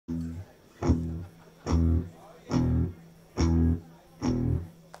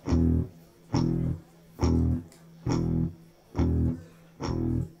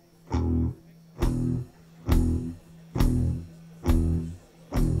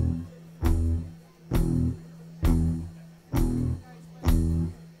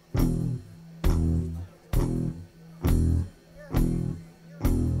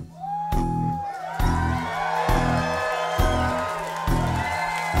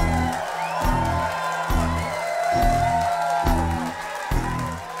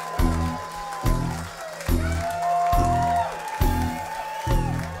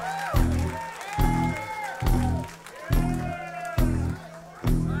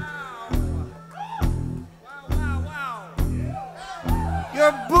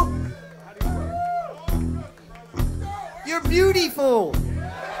beautiful.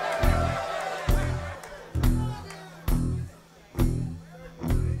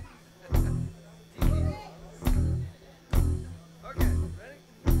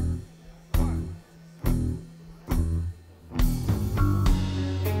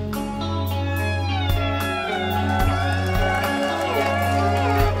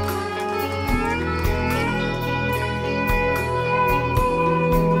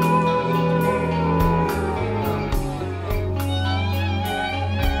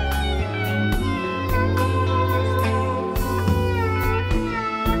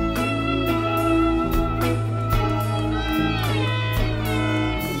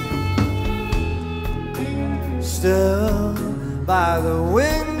 Still by the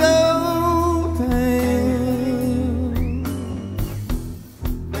window pane,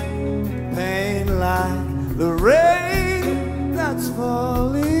 pain like the rain that's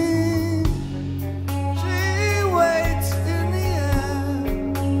falling. She waits in the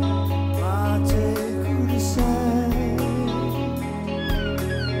air, I take her to side.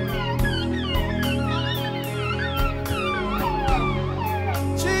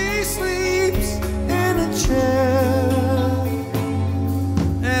 She sleeps in a chair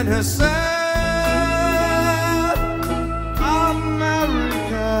in her sad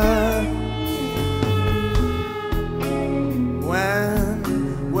America.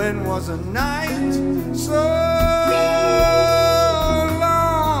 When was a night so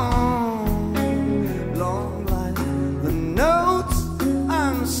long, long like the notes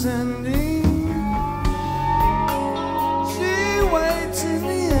I'm sending. She waits in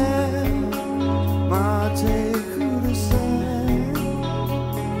the air, my take her to side.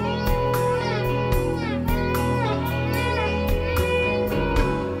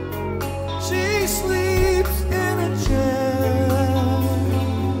 She sleeps in a chair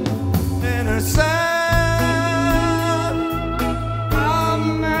in her sad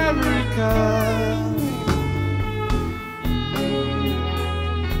America.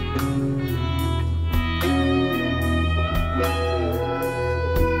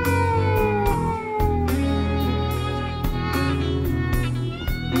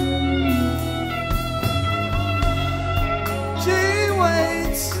 She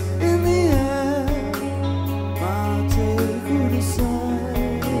waits in the air, I'll take her to side.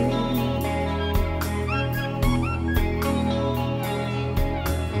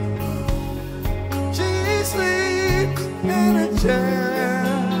 She sleeps in a chair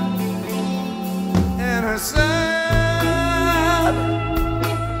in her sad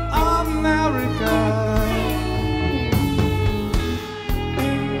America.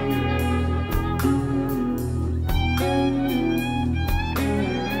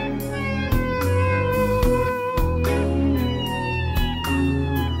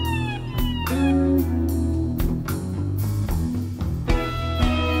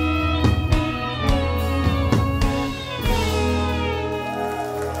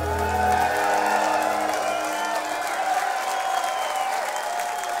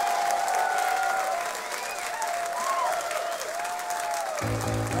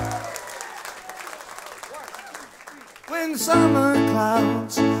 When summer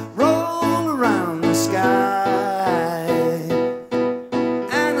clouds roll around the sky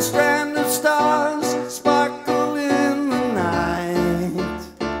and a strand of stars sparkle in the night,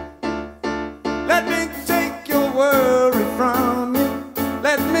 let me take your worry from you.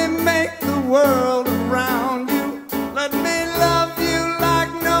 Let me make the world around you. Let me love you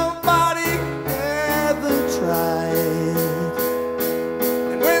like nobody ever tried.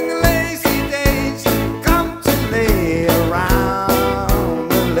 And when the lazy days come to lay around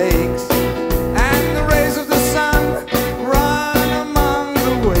the lakes and the rays of the sun run among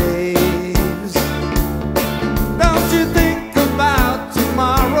the waves, don't you think about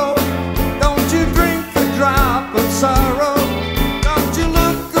tomorrow. Don't you drink a drop of sorrow. Don't you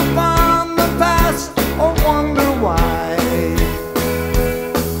look upon the past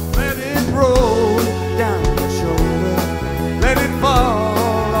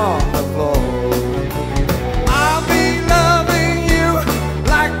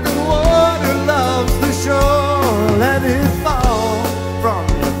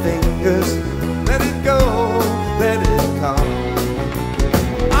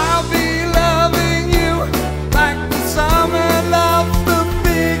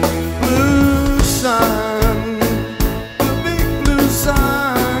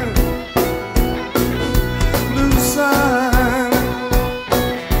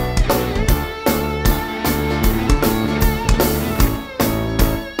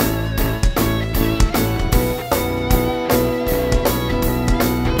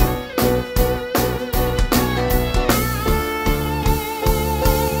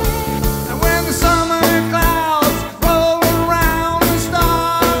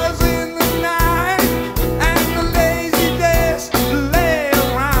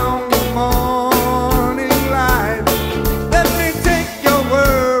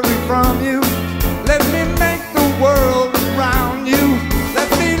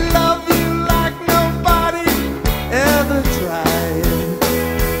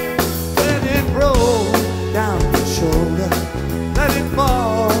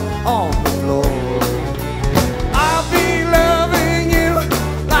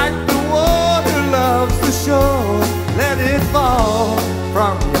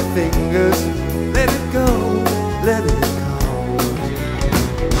fingers. Let it go, let it come.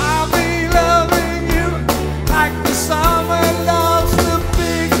 I'll be loving you like the summer loves the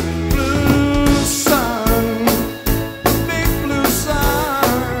big blue sun. Big blue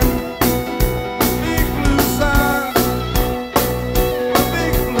sun. Big blue sun.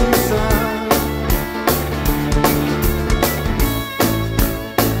 Big blue sun.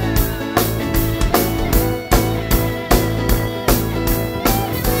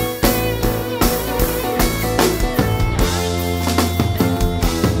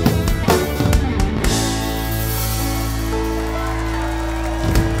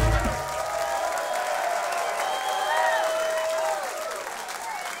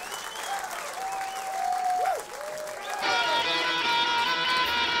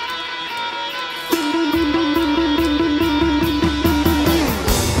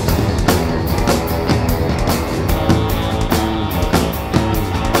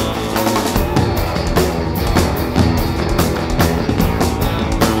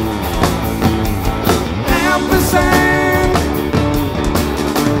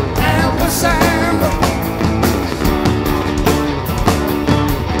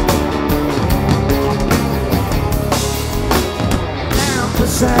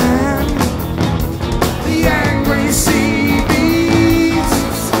 The angry sea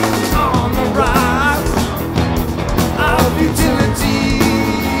beats on the rise of utility.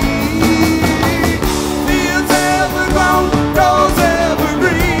 Fields ever grown, roads ever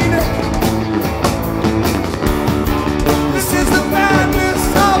green. This is the madness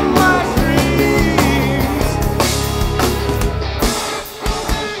of my dreams.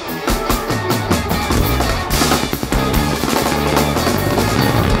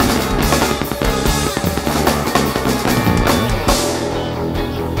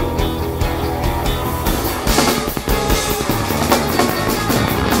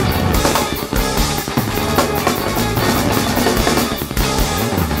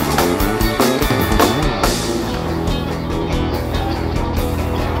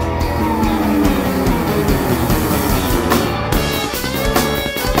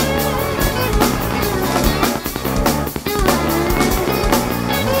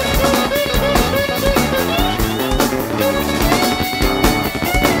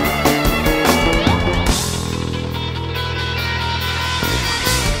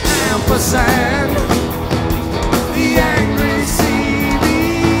 Ampersand, the angry sea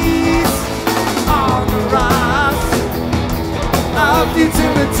beats on the rise of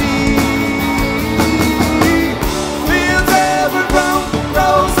utility. Fields ever grown,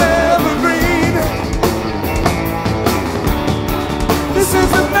 roads ever green. This is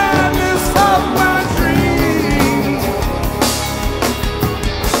the madness of my dreams.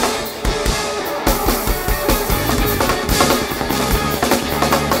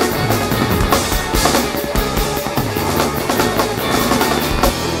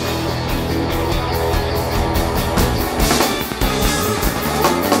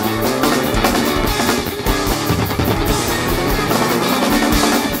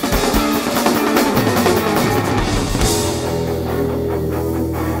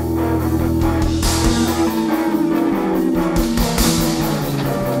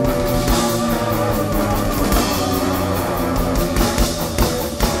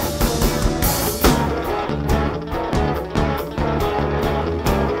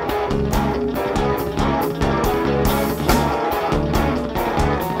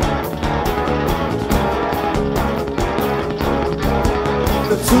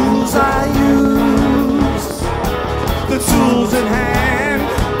 The tools I use, the tools in hand,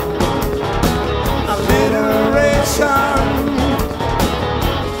 alliteration,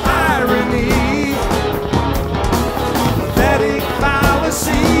 irony, pathetic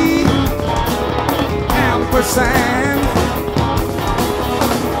fallacy, ampersand.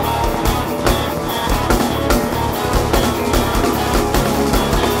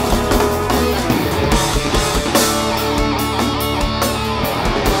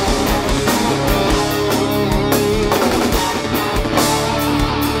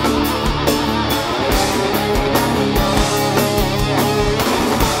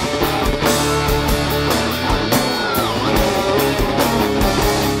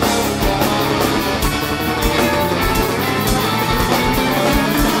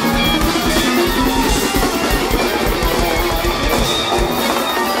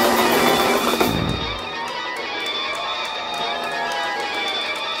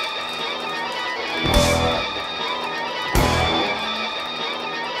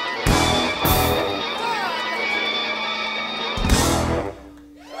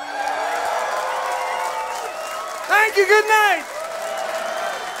 Thank you, good night.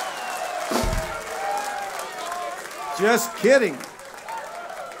 Just kidding.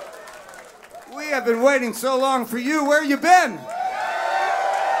 We have been waiting so long for you. Where you been?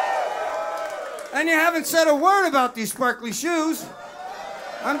 And you haven't said a word about these sparkly shoes.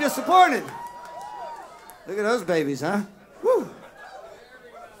 I'm disappointed. Look at those babies, huh? Woo.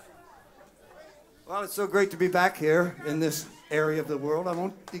 Well, it's so great to be back here in this area of the world. I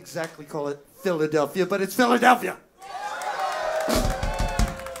won't exactly call it Philadelphia, but it's Philadelphia.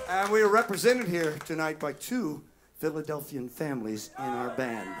 And we are represented here tonight by two Philadelphian families in our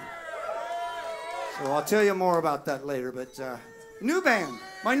band. So I'll tell you more about that later, but new band,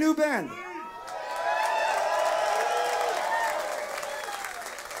 my new band.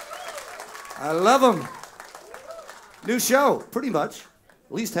 I love them. New show, pretty much.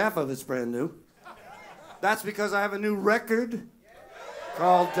 At least half of it's brand new. That's because I have a new record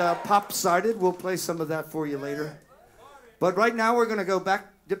called Pop-Sided. We'll play some of that for you later. But right now we're going to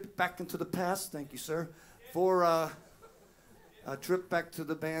dip back into the past, thank you, sir, for a trip back to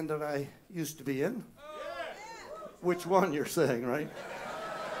the band that I used to be in. Which one you're saying, right?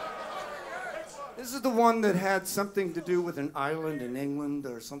 This is the one that had something to do with an island in England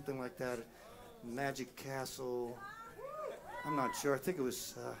or something like that. Magic Castle. I'm not sure. I think it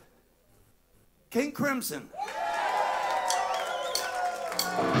was King Crimson.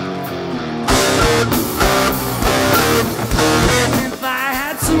 If I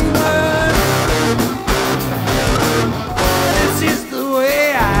had to learn, this is the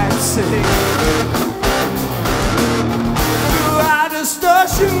way I'd sing. Throughout a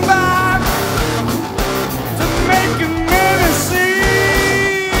distortion box to make a minute sing.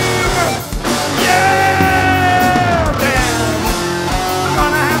 Yeah, damn. I'm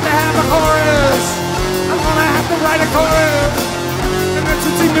gonna have a chorus. I'm gonna have to write a chorus. And it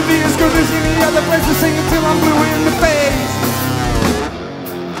should seem to be as good as any other place to sing until I'm blue in the face.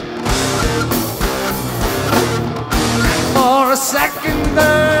 For a second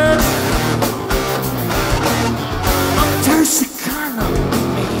verse, I'm Tersicana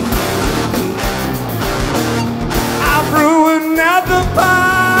me. I've ruined another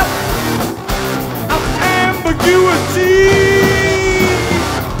part of ambiguity.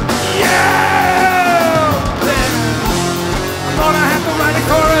 Yeah, then I'm gonna have to write a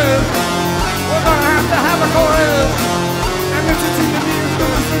chorus. We're gonna have to have a chorus. And it's a team to be as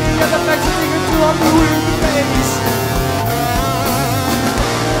good as any other place to sing until I'm blue in the face.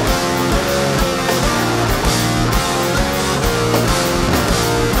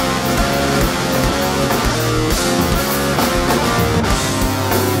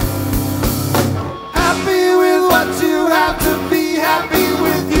 Happy with what you have to be happy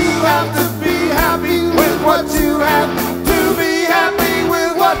with. You have to be happy with what you have to be happy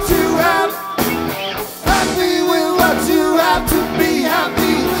with what you have. Happy with what you have to be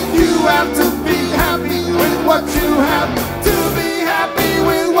happy. You have to be happy with what you have to be happy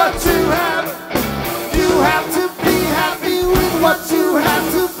with what you have. You have to be happy with what you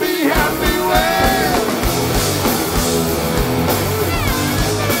have to be happy with.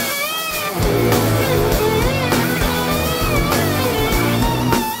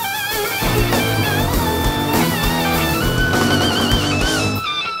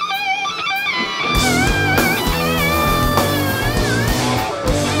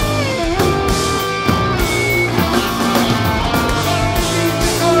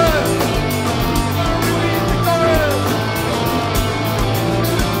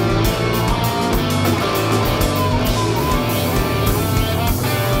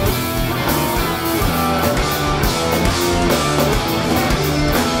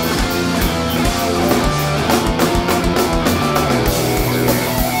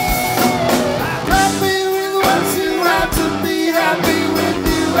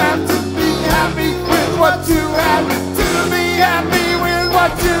 What you have to be happy with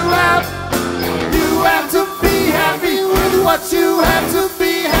what you have. You have to be happy with what you have to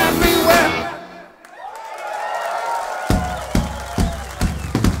be happy with.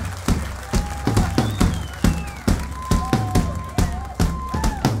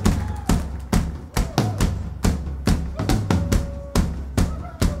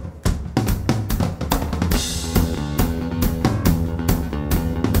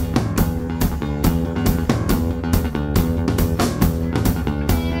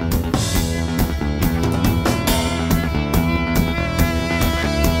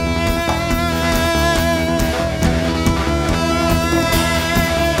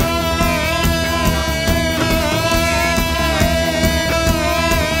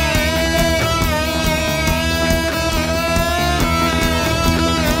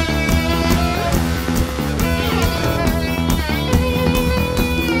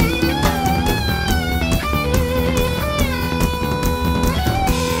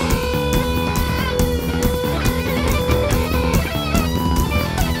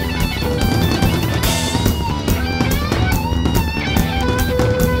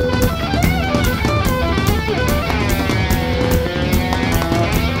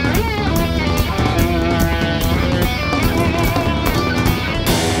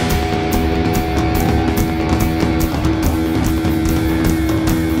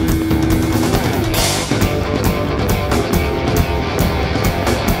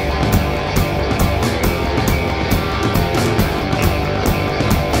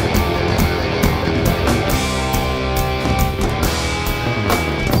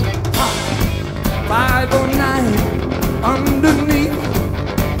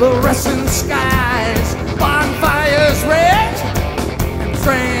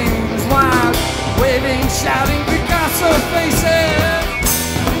 frames, while waving, shouting Picasso faces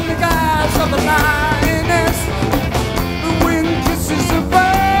in the guise of a lioness. The wind kisses a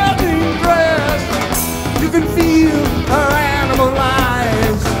burning breast. You can feel her animal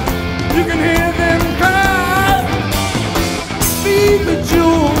eyes. You can hear them cry. Be the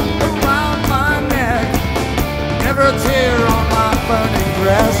jewel around my neck, never a tear on my burning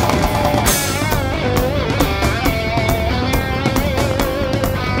breast.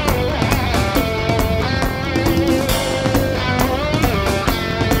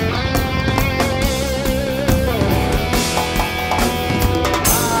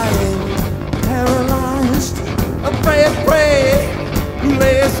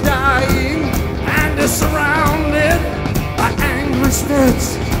 Surrounded by angry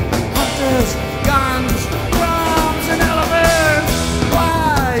spirits, hunters, guns, drums, and elephants.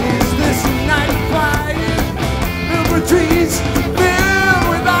 Why is this night quiet? Filled with trees, filled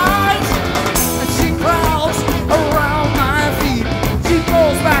with eyes. And she crawls around my feet. She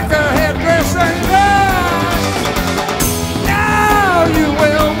pulls back her headdress and cries. Now you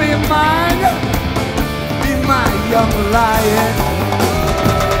will be mine, be my young lion.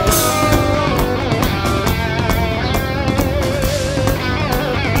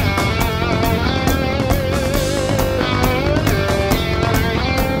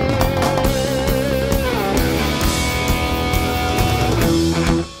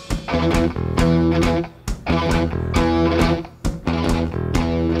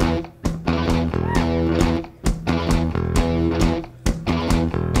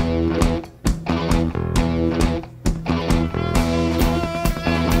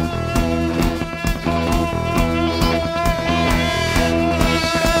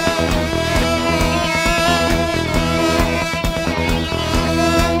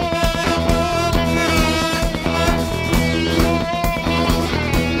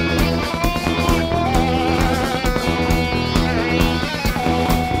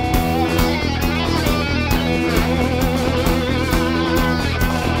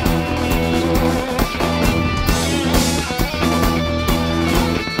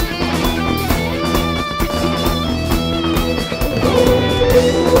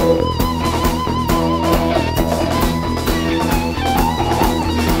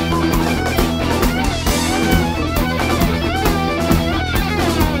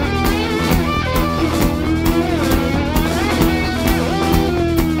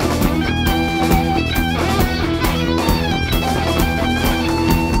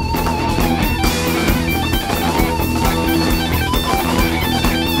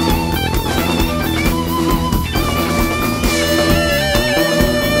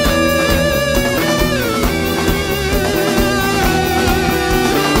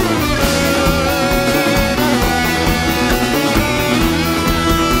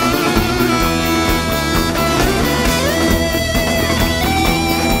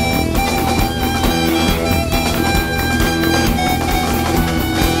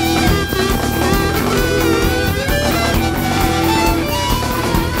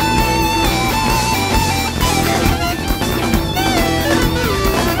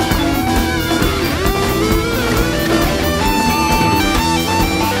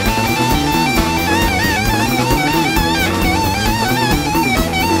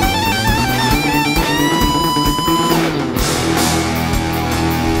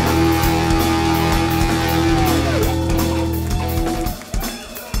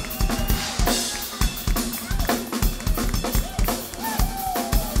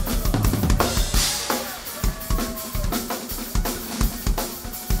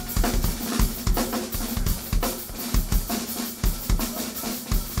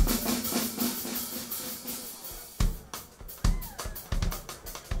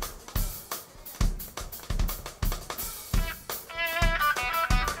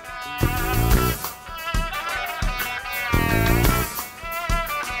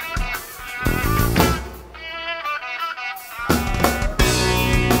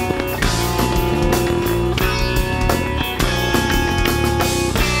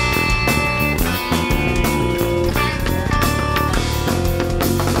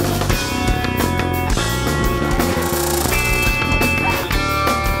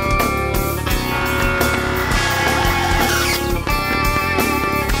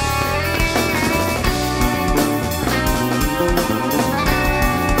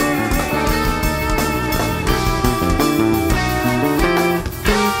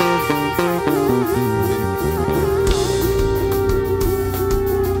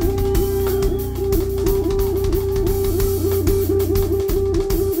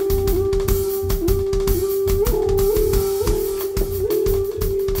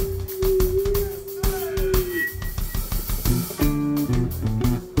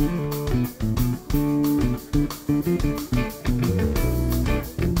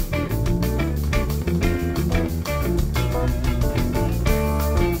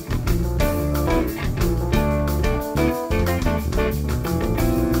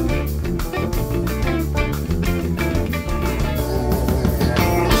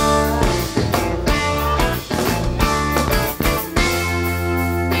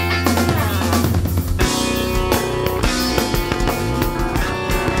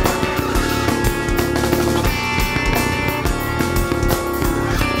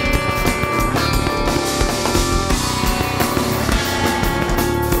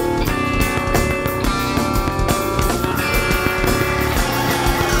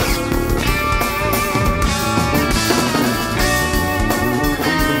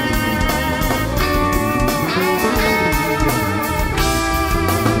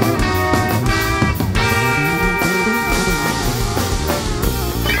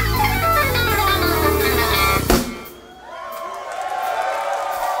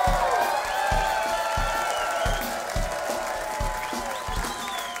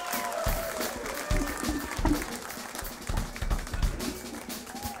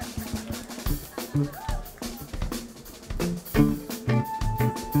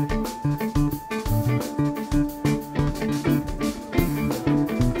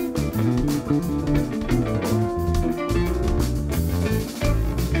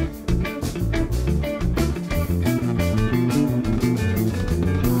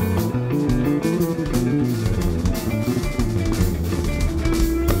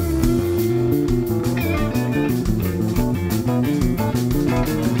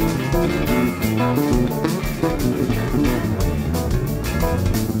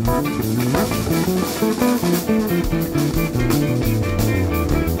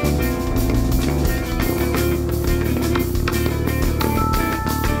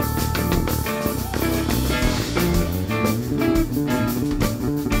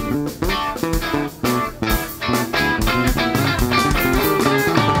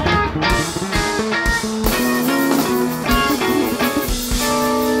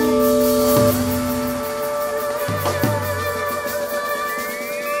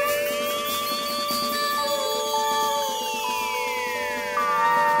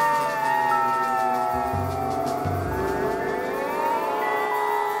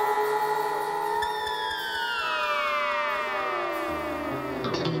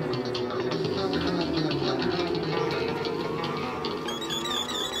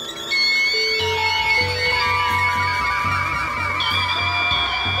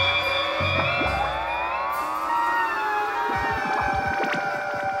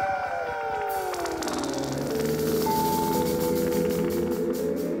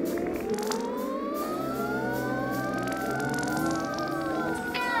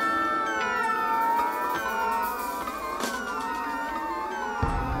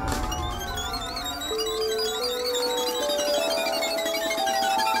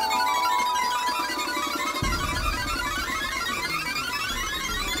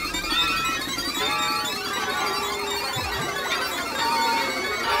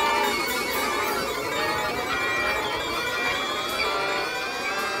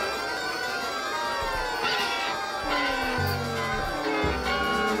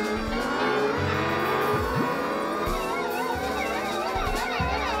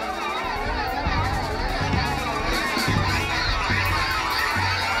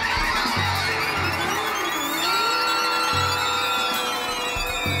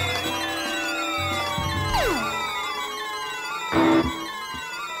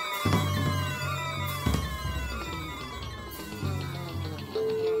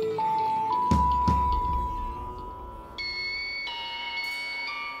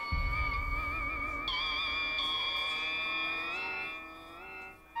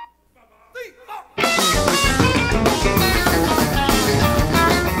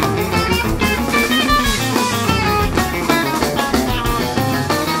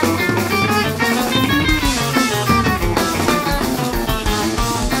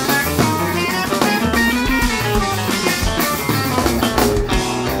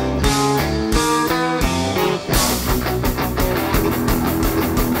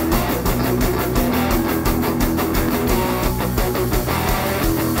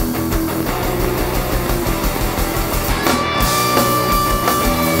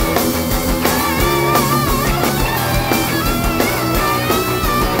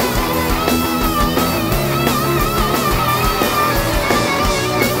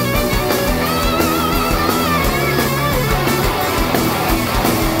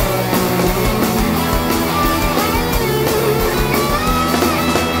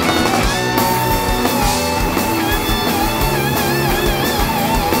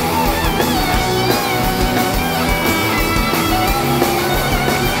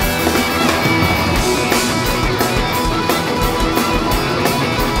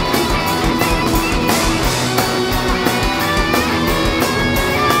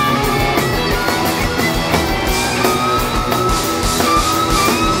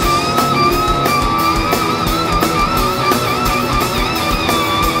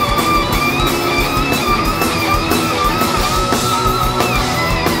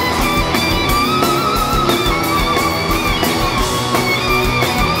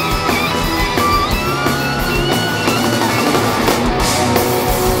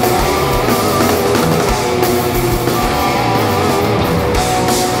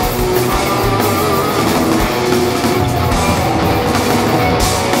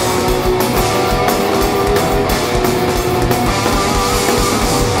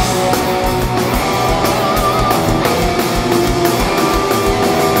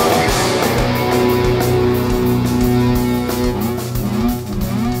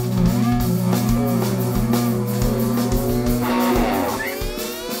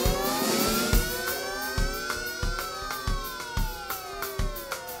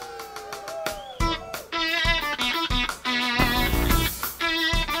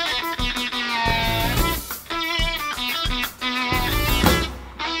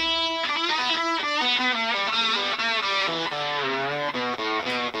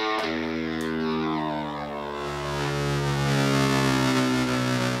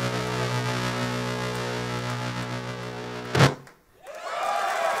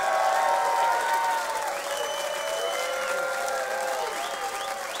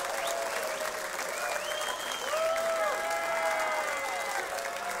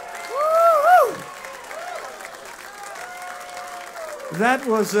 That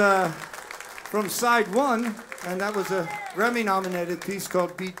was from side one, and that was a Grammy-nominated piece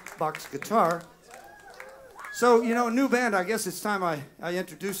called Beatbox Guitar. So, you know, a new band, I guess it's time I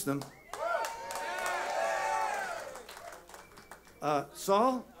introduce them.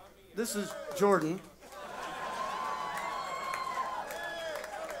 Saul, this is Jordan.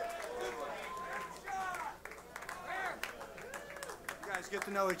 You guys get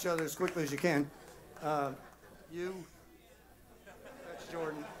to know each other as quickly as you can. You, that's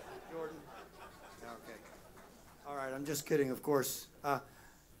Jordan. Jordan. Okay. All right, I'm just kidding, of course.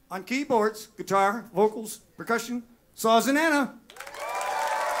 On keyboards, guitar, vocals, percussion, Saul Zonana.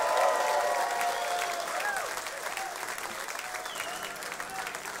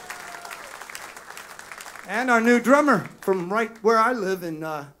 And our new drummer from right where I live in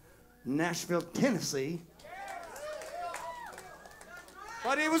Nashville, Tennessee.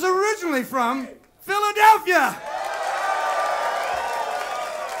 But he was originally from Philadelphia.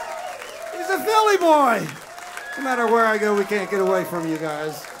 He's a Philly boy. No matter where I go, we can't get away from you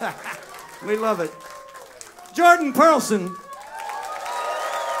guys. We love it. Jordan Perlson.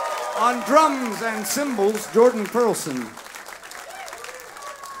 On drums and cymbals, Jordan Perlson.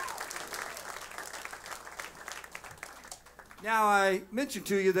 Now, I mentioned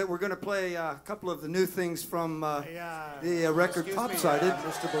to you that we're going to play a couple of the new things from the record Pop-Sided.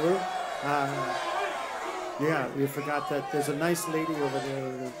 Mr. Belew. Yeah, we forgot that there's a nice lady over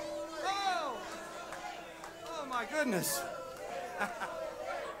there. Oh my goodness.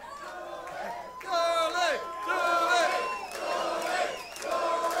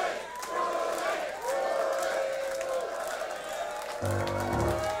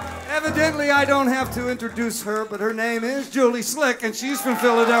 Evidently, I don't have to introduce her, but her name is Julie Slick, and she's from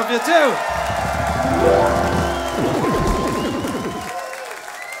Philadelphia, too.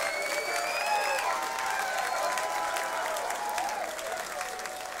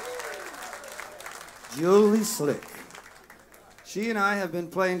 Julie Slick. She and I have been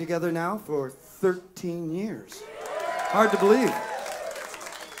playing together now for 13 years. Hard to believe.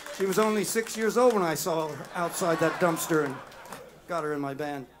 She was only 6 years old when I saw her outside that dumpster and got her in my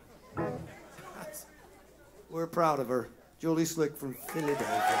band. We're proud of her. Julie Slick from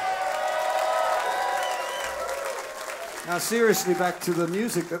Philadelphia. Now, seriously, back to the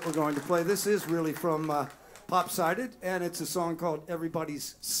music that we're going to play. This is really from Pop-Sided, and it's a song called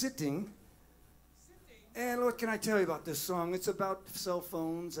Everybody's Sitting. And what can I tell you about this song? It's about cell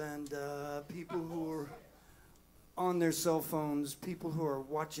phones and people who are on their cell phones, people who are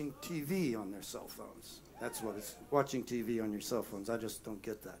watching TV on their cell phones. That's what it's, watching TV on your cell phones. I just don't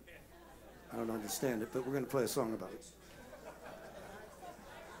get that. I don't understand it, but we're going to play a song about it.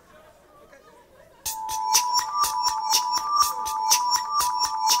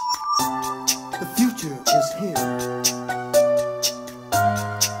 The future is here.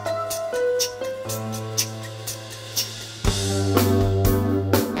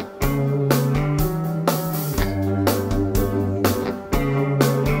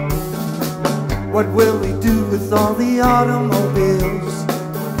 What will we do with all the automobiles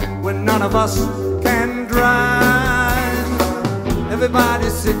when none of us can drive?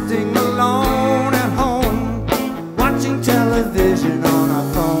 Everybody's sitting alone at home, watching television on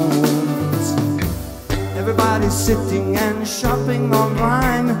our phones. Everybody's sitting and shopping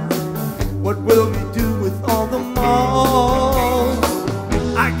online. What will we do with all the malls?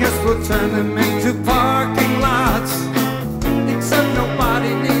 I guess we'll turn them into parking lots, except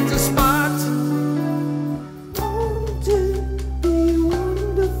nobody needs a spot.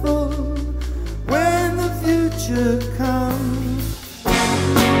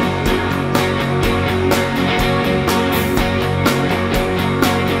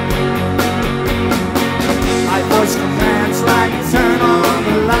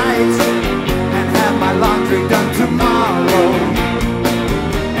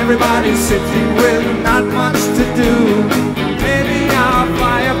 Everybody's sitting with not much to do. Maybe I'll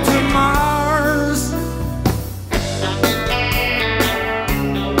fly up to Mars.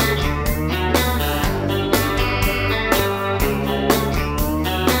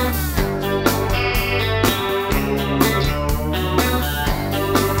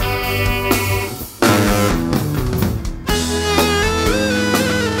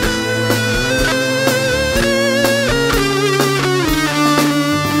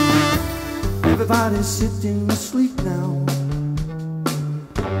 Everybody's sitting asleep now.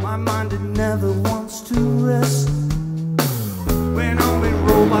 My mind, it never wants to rest. When only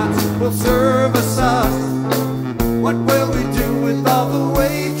robots will service us, what will we do with all the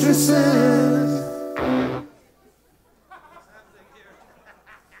waitresses?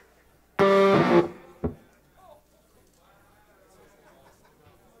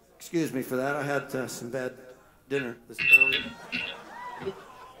 Excuse me for that. I had some bad dinner this earlier.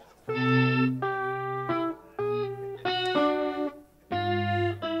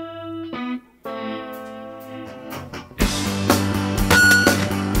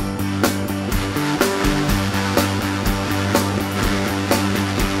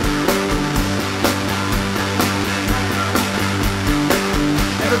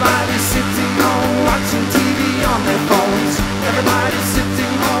 Everybody's sitting home watching TV on their phones. Everybody's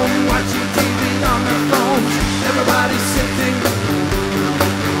sitting home watching TV on their phones. Everybody's sitting.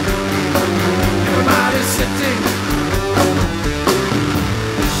 Everybody's sitting.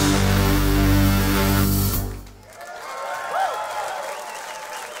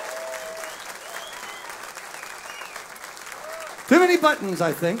 Too many buttons,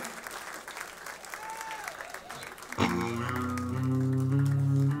 I think.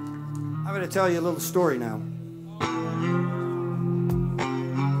 I'm going to tell you a little story now.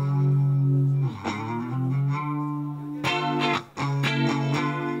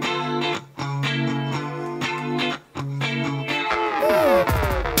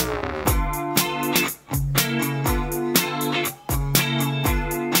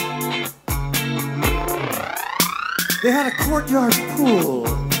 They had a courtyard pool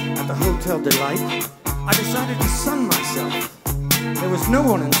at the Hotel Delight. I decided to sun myself. There was no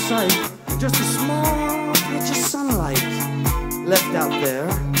one in sight, just a small patch of sunlight left out there.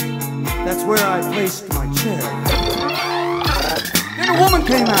 That's where I placed my chair. Then a woman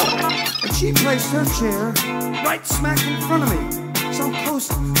came out, and she placed her chair right smack in front of me, so close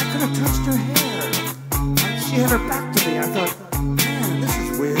I could have touched her hair. And she had her back to me. I thought, man, this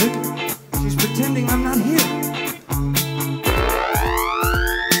is weird. She's pretending I'm not here.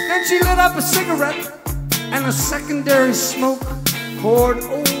 Then she lit up a cigarette, and a secondary smoke poured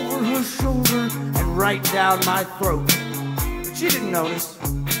over her shoulder and right down my throat. But she didn't notice.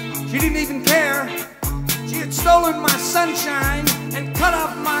 She didn't even care. She had stolen my sunshine and cut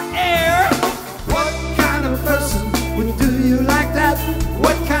off my air. What kind of person would do you like that?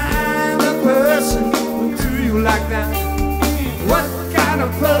 What kind of person would do you like that? What kind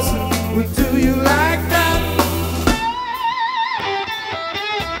of person would do you like that?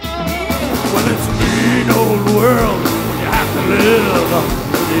 Well, it's a mean old world. You have to live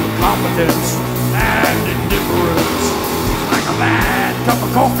with incompetence and indifference. Like a bad cup of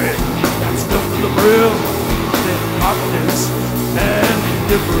coffee that's filled to the brim with incompetence and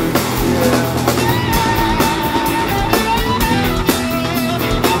indifference. Yeah.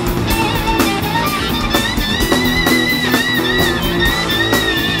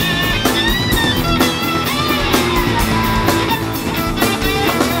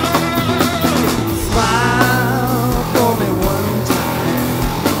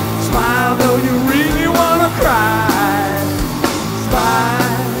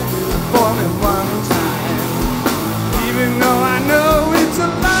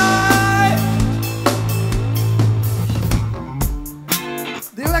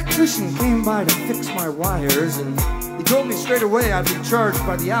 Came by to fix my wires, and he told me straight away I'd be charged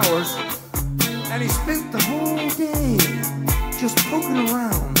by the hours. And he spent the whole day just poking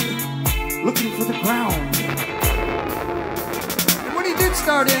around, looking for the ground. And when he did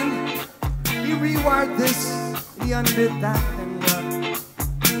start in, he rewired this, he undid that, and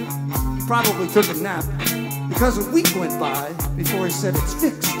he probably took a nap, because a week went by before he said it's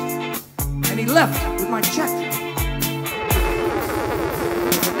fixed. And he left with my check.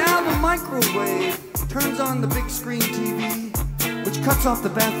 The microwave turns on the big screen TV, which cuts off the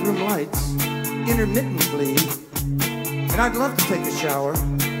bathroom lights intermittently. And I'd love to take a shower,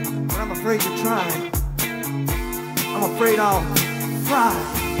 but I'm afraid to try. I'm afraid I'll fry.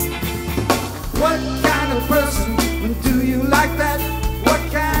 What kind of person would do you like that? What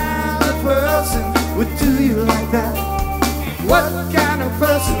kind of person would do you like that? What kind of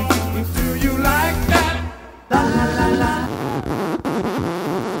person would do you like that? La la la la.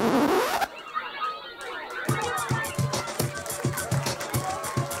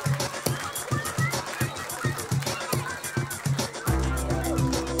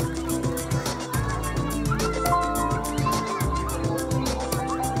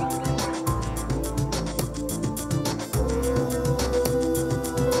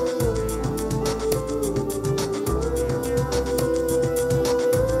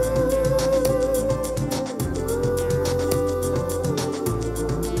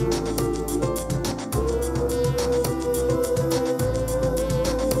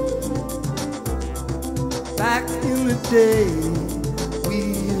 Back in the day, we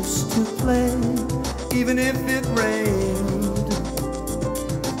used to play, even if it rained.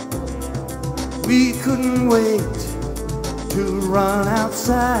 We couldn't wait to run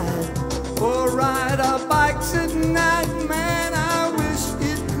outside or ride our bikes at night. Man, I wish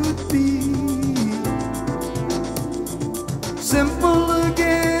it could be simple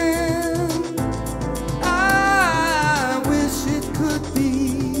again. I wish it could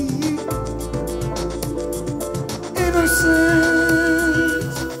be innocent.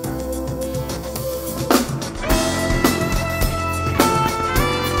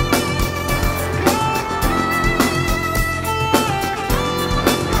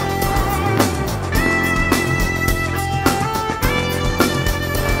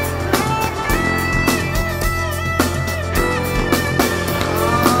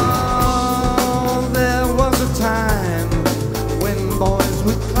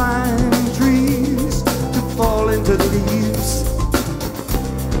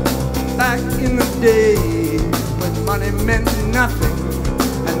 In the day when money meant nothing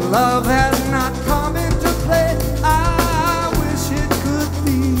and love had not come into play, I wish it could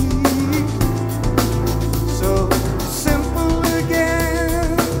be so simple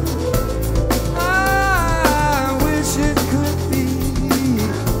again. I wish it could be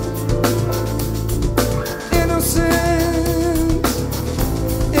innocent,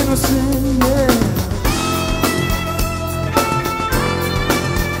 innocent, yeah.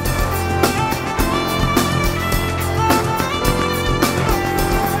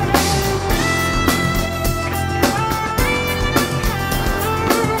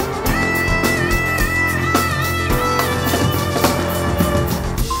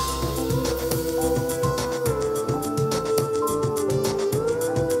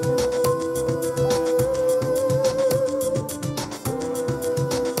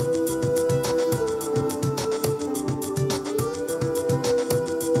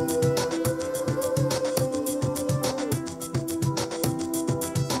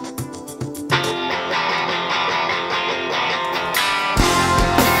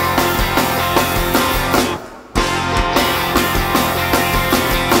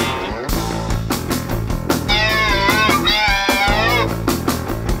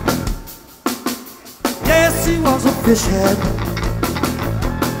 Fish head,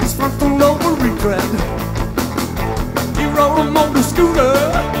 his frontal lobe regret. He rode a motor scooter.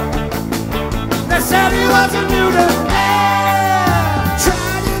 They said he was a neuter. Yeah,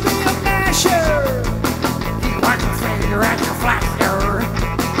 tried to be a masher. He was a failure at the flasher.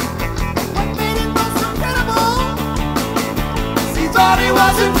 What made him most incredible? He thought he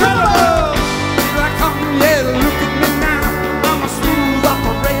was incredible. Here I come, yeah, look at me now. I'm a smooth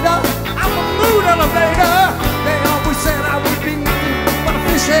operator. I'm a mood elevator. Said I would be nothing but a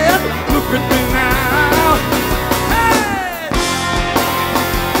fish head. Look at me now. Hey!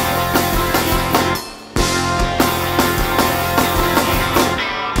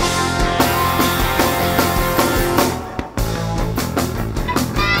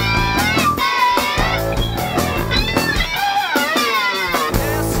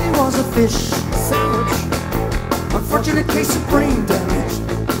 Yes, he was a fish sandwich. Unfortunate case of brain damage.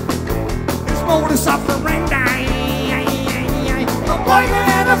 His modus operandi. A burger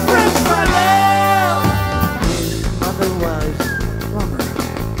and a French fry. His mother was a plumber.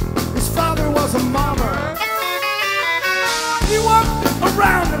 His father was a mobber. He walked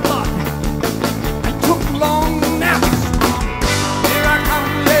around a lot and took long naps. Here I come,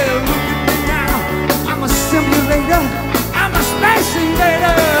 yeah, look at me now. I'm a simulator. I'm a space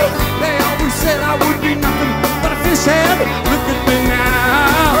invader. They always said I would be nothing but a fish head. Look at me now.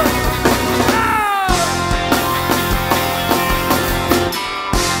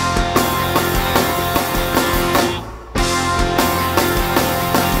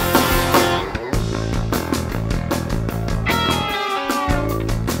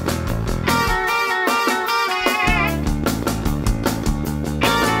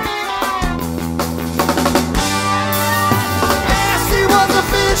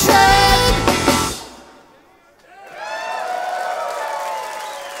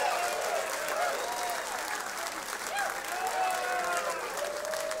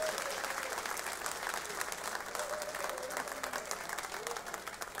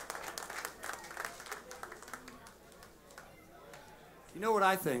 You know what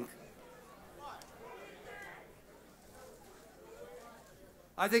I think?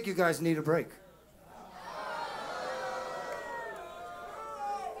 I think you guys need a break.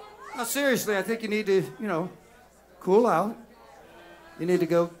 No, seriously, I think you need to, cool out. You need to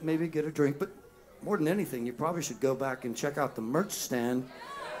go maybe get a drink, but more than anything, you probably should go back and check out the merch stand.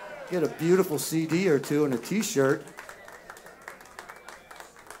 Get a beautiful CD or two and a t-shirt.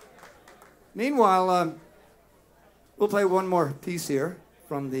 Meanwhile, we'll play one more piece here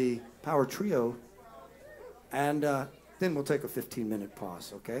from the Power Trio. And Then we'll take a 15-minute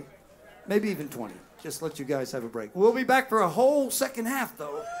pause, okay? Maybe even 20. Just let you guys have a break. We'll be back for a whole second half,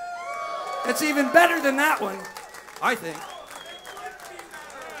 though. It's even better than that one, I think.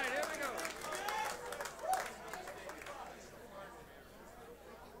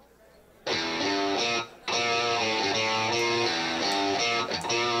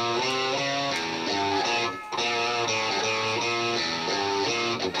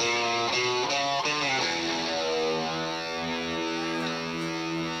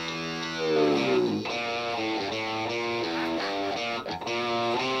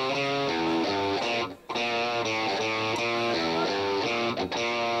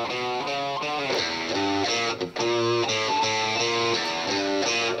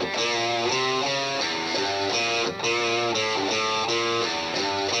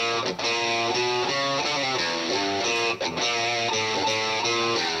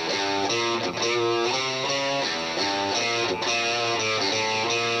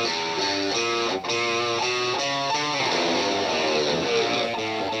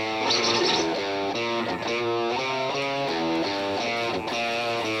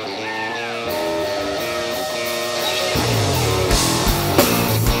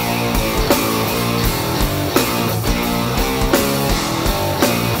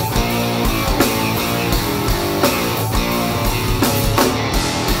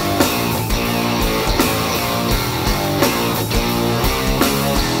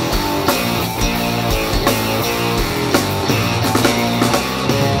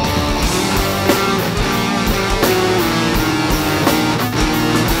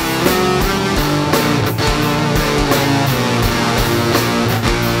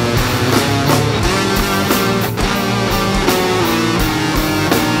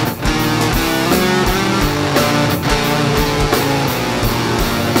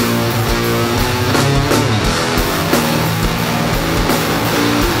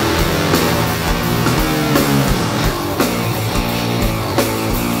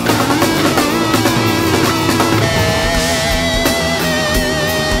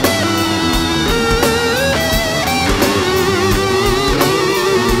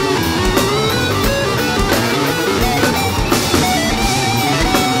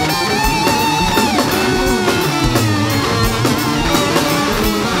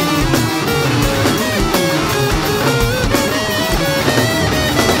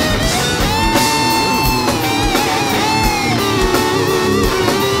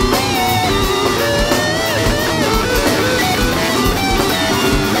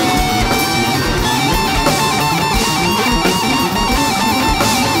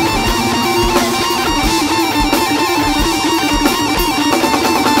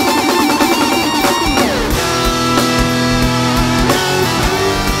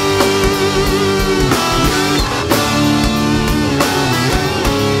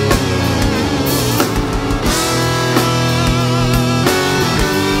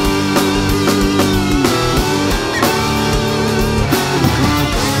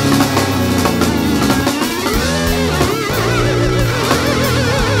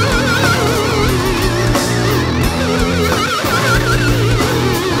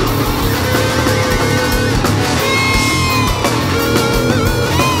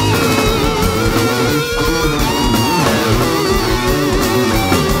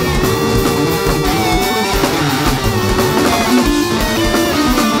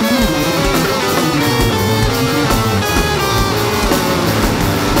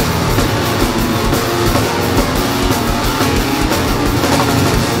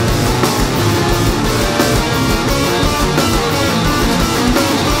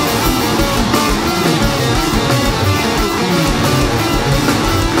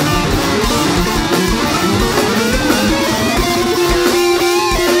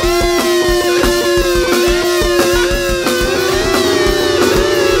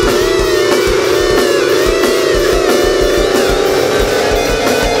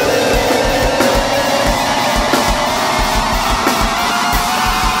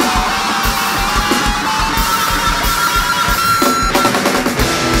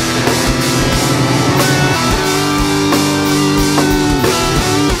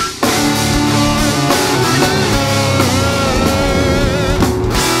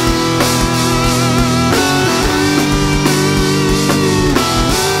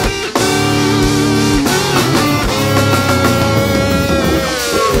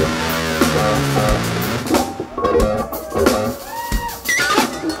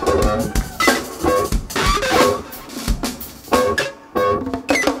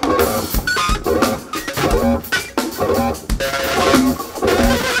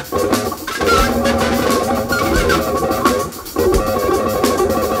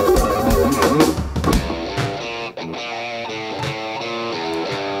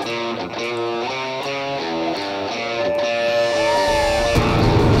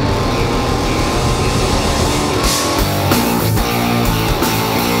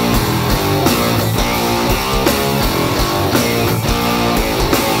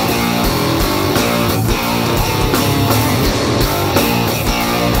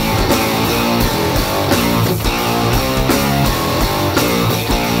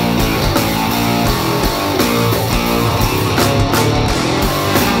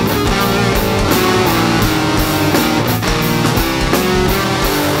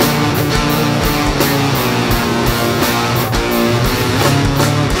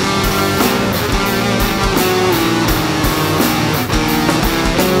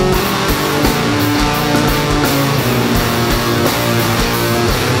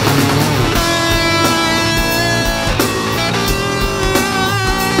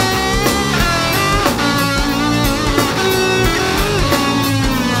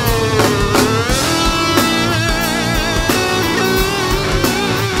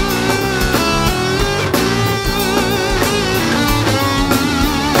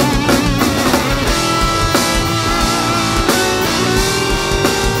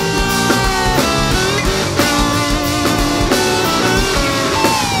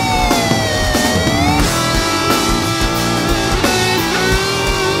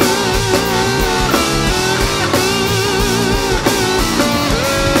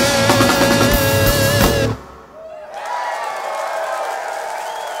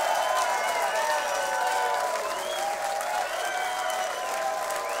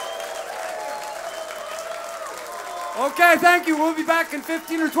 Okay, thank you. We'll be back in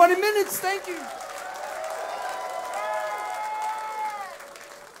 15 or 20 minutes. Thank you.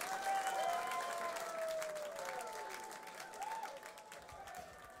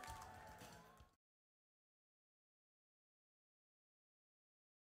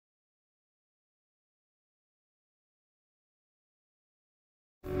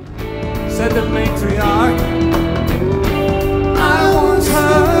 Said the matriarch, I once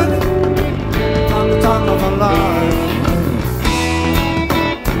heard on the tongue of a lark,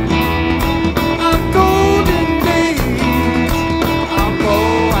 of golden days, of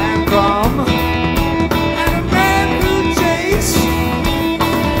bow and drum, and a man who chase.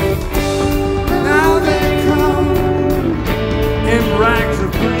 Now they come in rags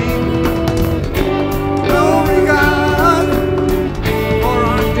of green, no regard for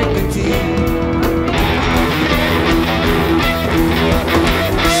our dignity.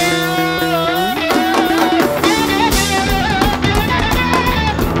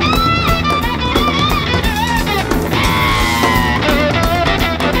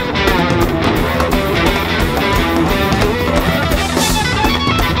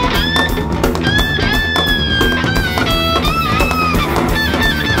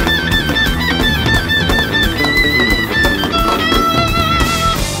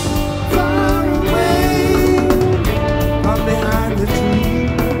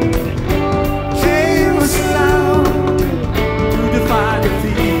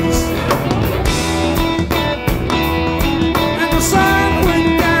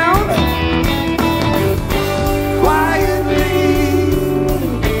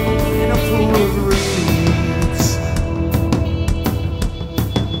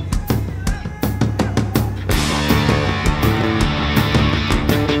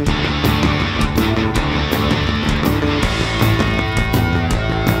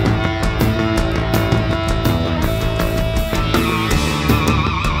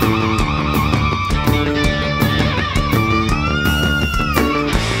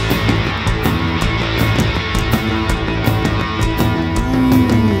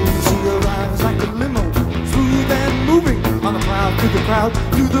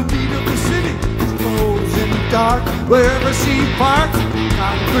 To the beat of the city, clothes in the dark, wherever she parks,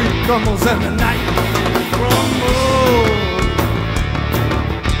 concrete crumbles and the night crumbles.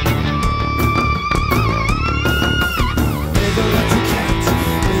 Baby, let your cat,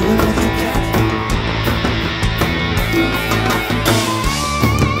 baby, let your cat.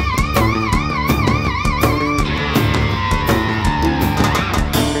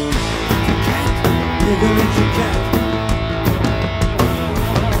 Baby, let your cat.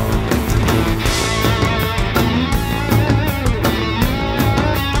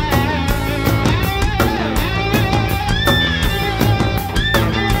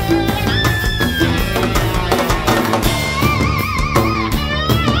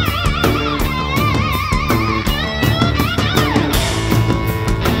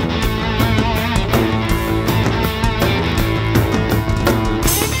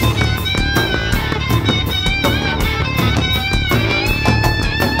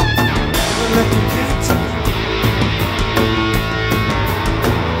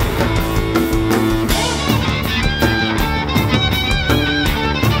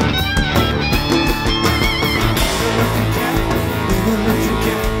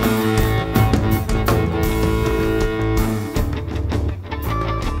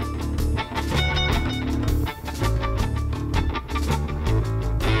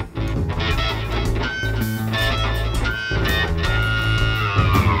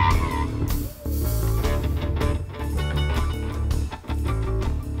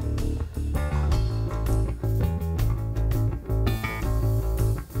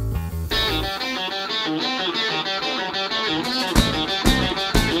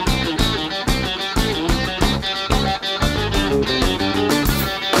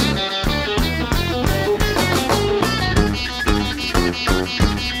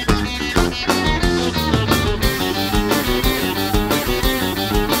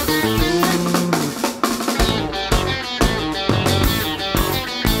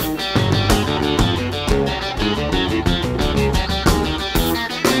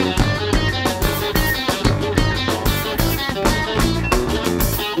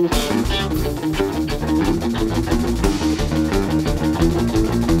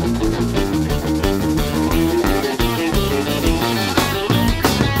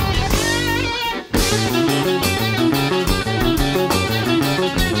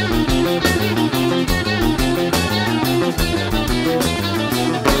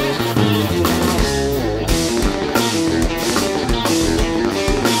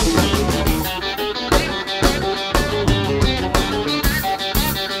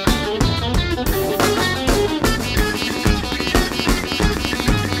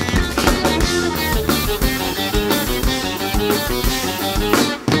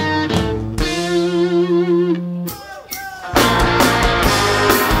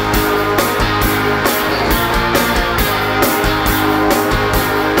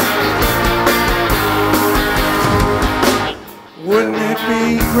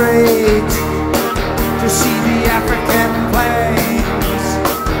 be great to see the African plains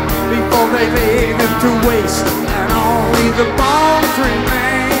before they lay them to waste and only the bones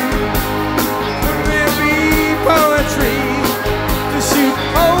remain. Wouldn't there be poetry to shoot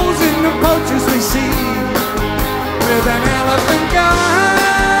holes in the poachers we see with an elephant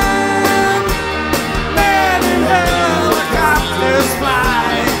gun? Men in helicopters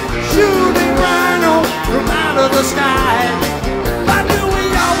fly, shooting rhino from out of the sky. Why do we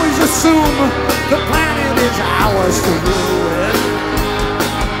always assume the planet is ours to ruin?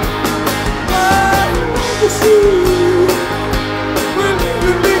 What the sea we're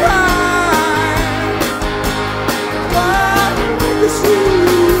leaving behind? What the sea?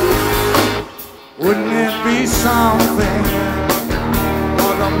 Wouldn't it be something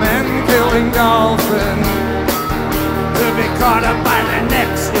for the men killing dolphins to be caught up by their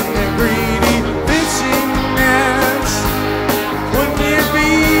necks in the greedy fishing nets? Wouldn't it be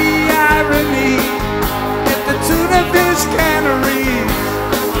irony if the tuna fish canneries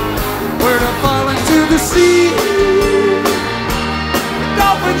were to fall into the sea? The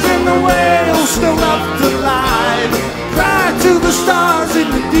dolphins and the whales still love to lie, cry to the stars in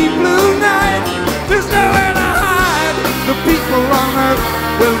the deep blue night. There's nowhere to hide. The people on earth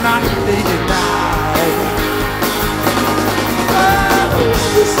will not be denied.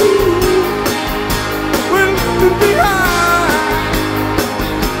 The sea will leave behind.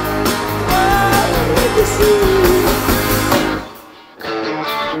 The sea.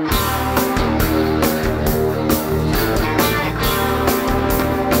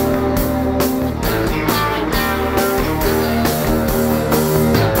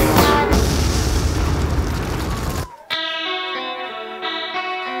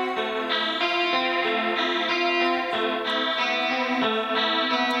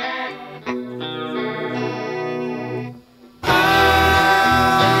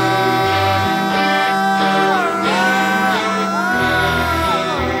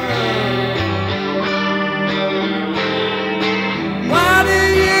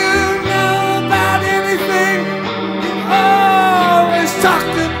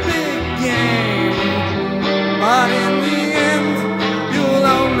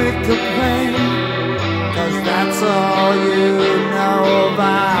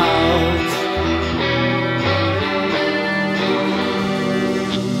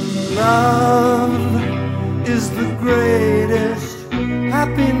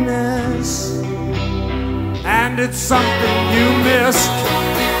 It's something you missed.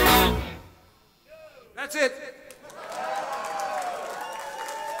 That's it.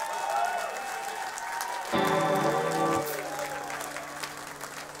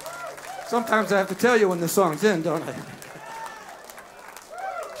 Sometimes I have to tell you when the song's in, don't I?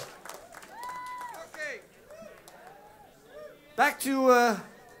 Okay. Back to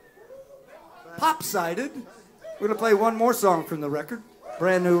pop-sided. We're going to play one more song from the record.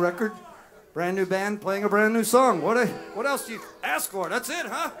 Brand new record. Brand new band playing a brand new song. What else do you ask for? That's it,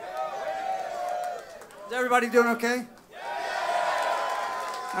 huh? Is everybody doing okay?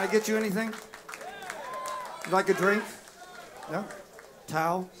 Can I get you anything? You like a drink? No?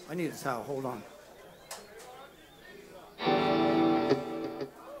 Towel? I need a towel. Hold on. I'll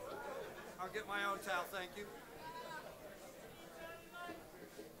get my own towel, thank you.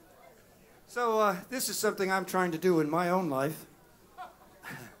 So this is something I'm trying to do in my own life.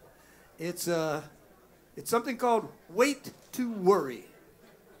 It's something called Wait to Worry.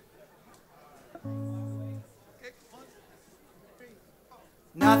 Okay.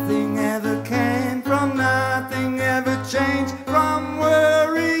 Nothing ever came from nothing ever changed from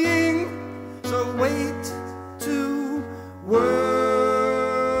worrying. So wait to worry.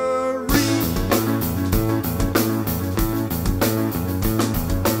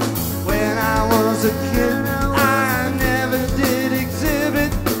 When I was a kid, I never did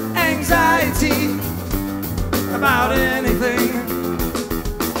exhibit anxiety about anything.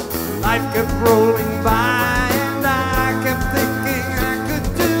 Life kept rolling by and I kept thinking I could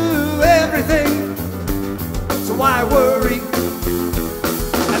do everything. So why worry?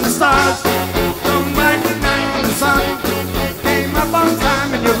 And the stars come back at night and the sun came up on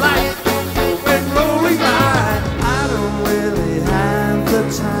time and your life went rolling by. I don't really have the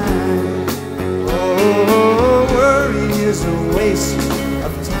time. Oh, worry is a waste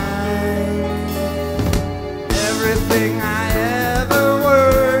of time. Everything I ever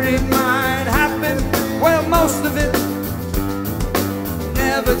worried might happen, well, most of it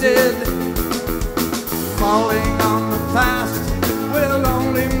never did. Falling on the past will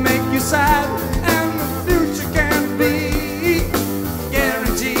only make you sad, and the future can't be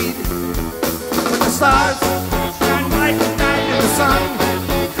guaranteed. When the stars shine bright at night and the sun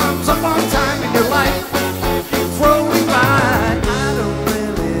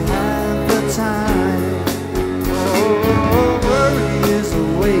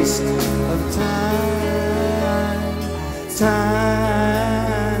waste of time.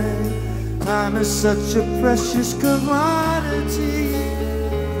 Time is such a precious commodity,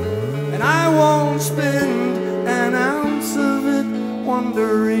 and I won't spend an ounce of it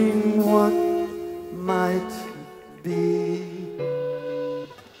wondering what might be.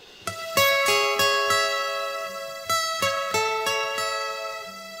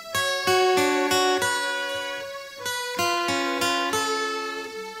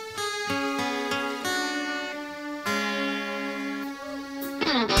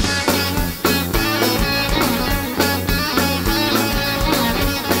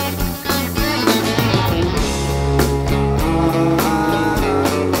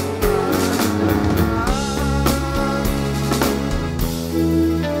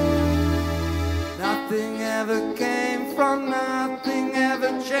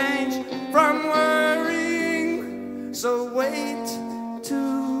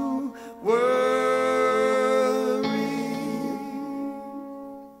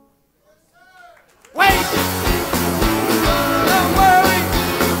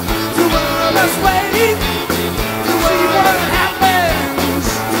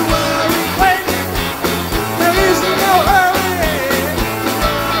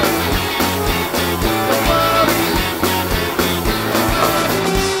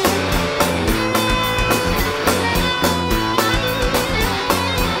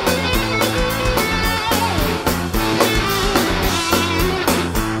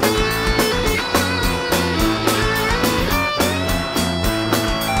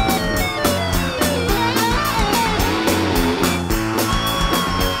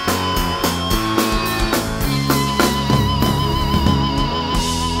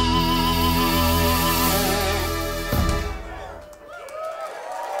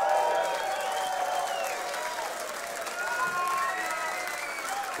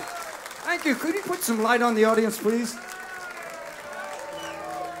 Thank you. Could you put some light on the audience, please?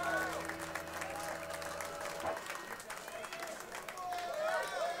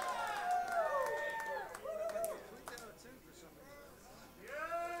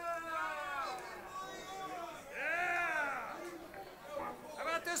 How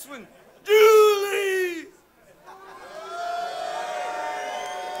about this one? Julie!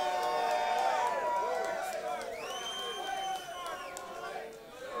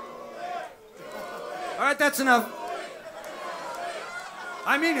 All right, that's enough.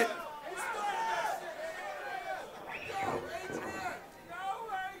 I mean it.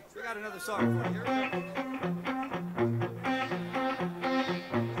 We got another song for you.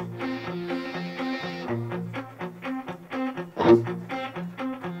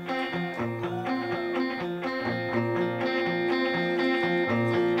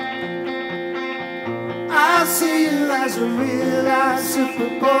 I see you as a real-life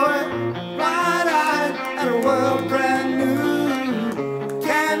superboy. Wide-eyed at a world brand new.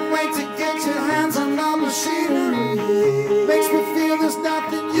 Can't wait to get your hands on the machinery. Makes me feel there's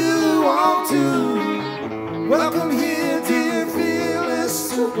nothing you won't do. Welcome here, dear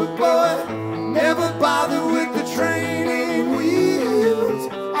fearless superboy. Never bother with the training wheels.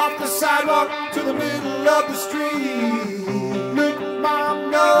 Off the sidewalk to the middle of the street. Look,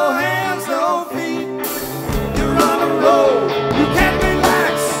 mom, no hands, no feet. You're on a roll, you can't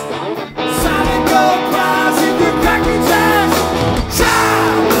relax. Solid gold claws in your cracky jacks.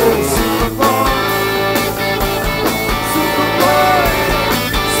 Child, superboy, superboy,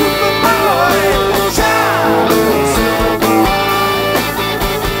 superboy. Child, superboy,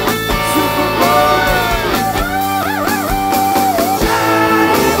 superboy.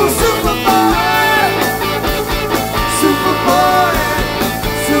 Child, superboy,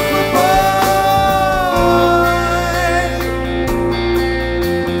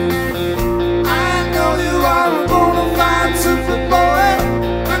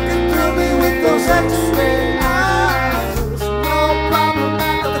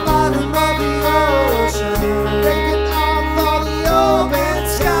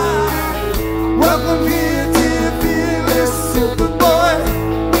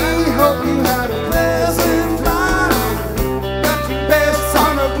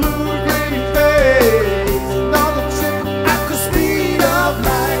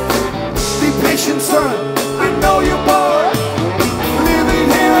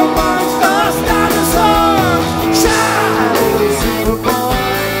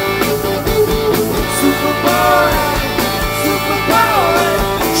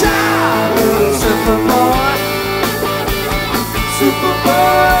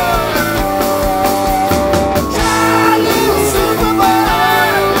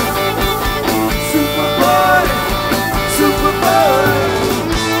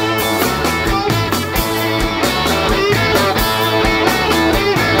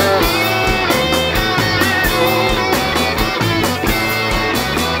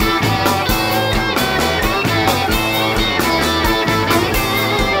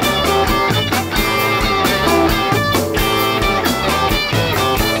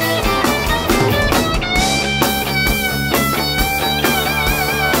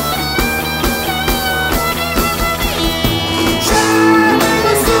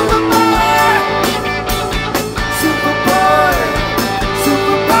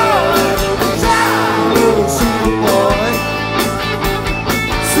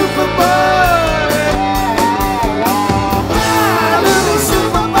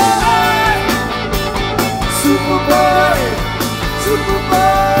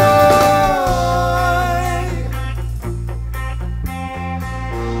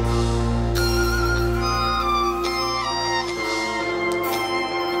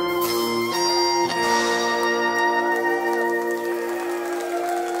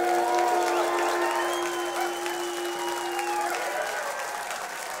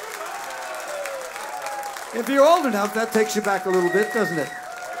 If you're old enough, that takes you back a little bit, doesn't it?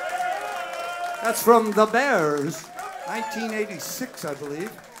 That's from The Bears, 1986, I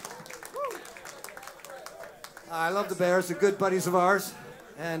believe. I love The Bears. They're good buddies of ours.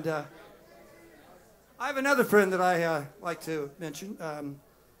 And I have another friend that I like to mention,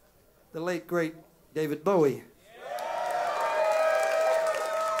 the late, great David Bowie.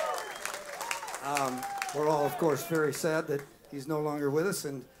 We're all, of course, very sad that he's no longer with us.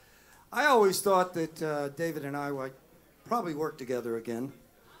 And I always thought that David and I would probably work together again.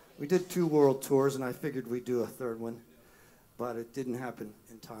 We did 2 world tours, and I figured we'd do a 3rd one, but it didn't happen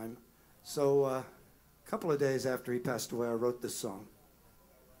in time. So a couple of days after he passed away, I wrote this song.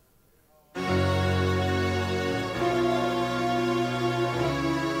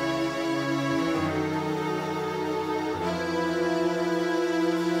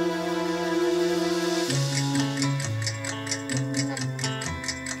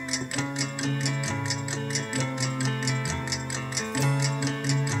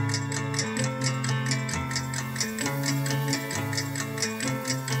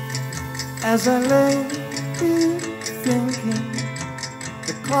 As I lay here thinking,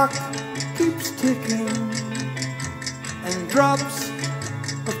 the clock keeps ticking, and drops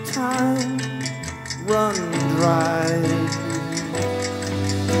of time run dry.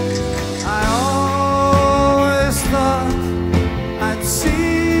 I always thought I'd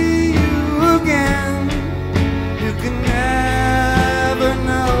see you again. You can never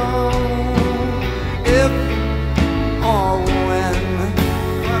know if or when,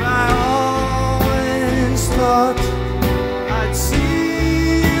 but I thought I'd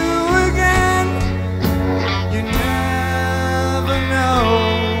see you again. You never know.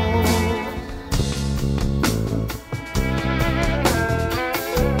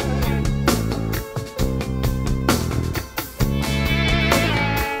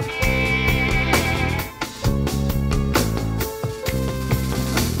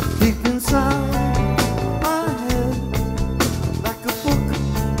 Deep inside my head, like a book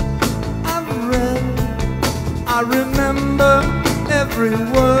I've read, I remember every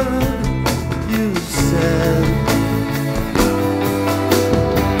word you said.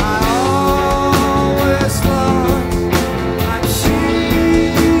 I always thought I'd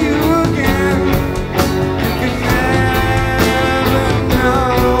see you again. You can never know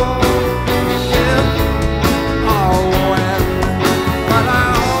if or when, but I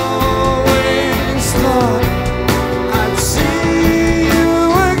always thought I'd see you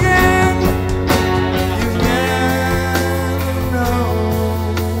again. You never know.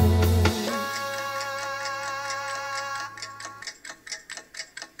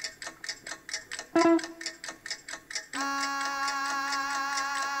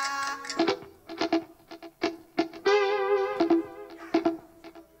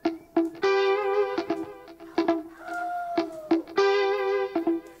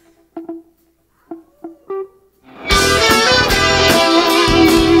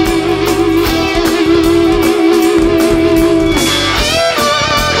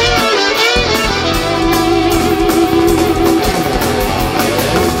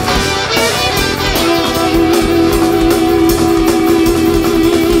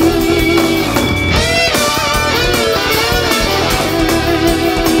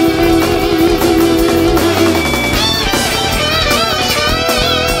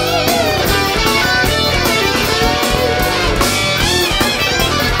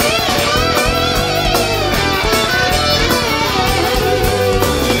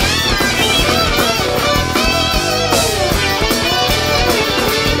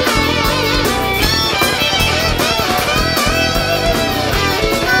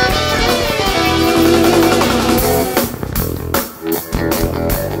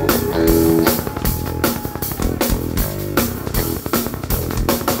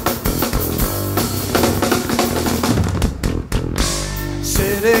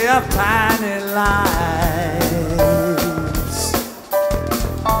 City of tiny lights.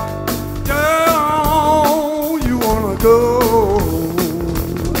 Don't you wanna go?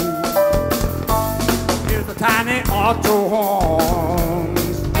 Here's the tiny auto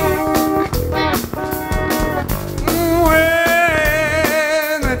horns.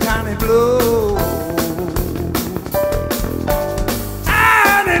 When the tiny blow,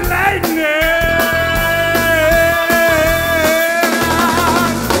 tiny lightning.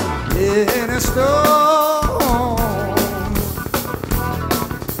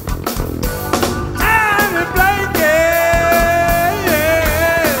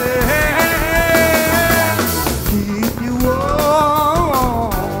 Keep you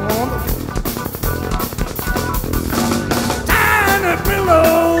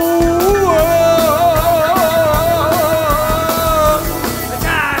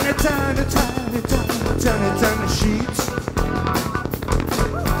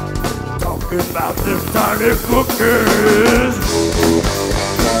about this tiny cookies.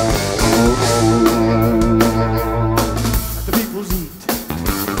 Let the peoples eat.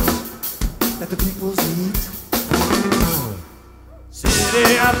 Let the peoples eat.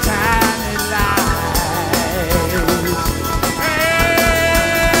 City of tiny lights.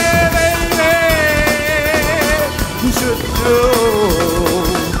 Hey, baby, you should know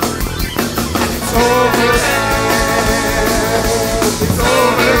it's over there. It's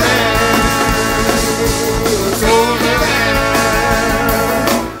over there.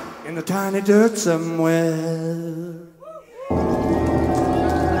 In the tiny dirt somewhere.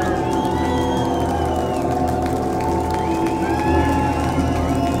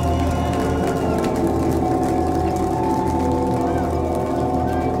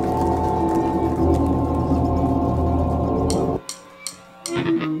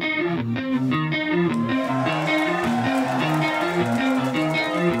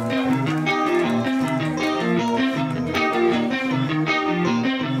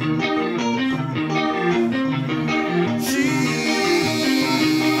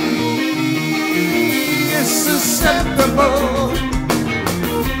 Susceptible.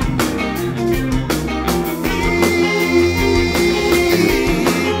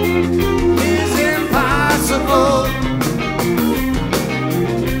 Is impossible.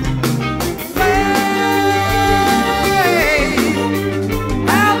 They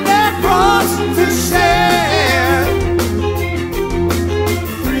have their cross to share.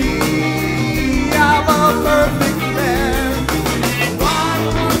 Free of a perfect man. One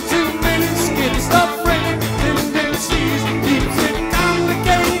too many skips of keeps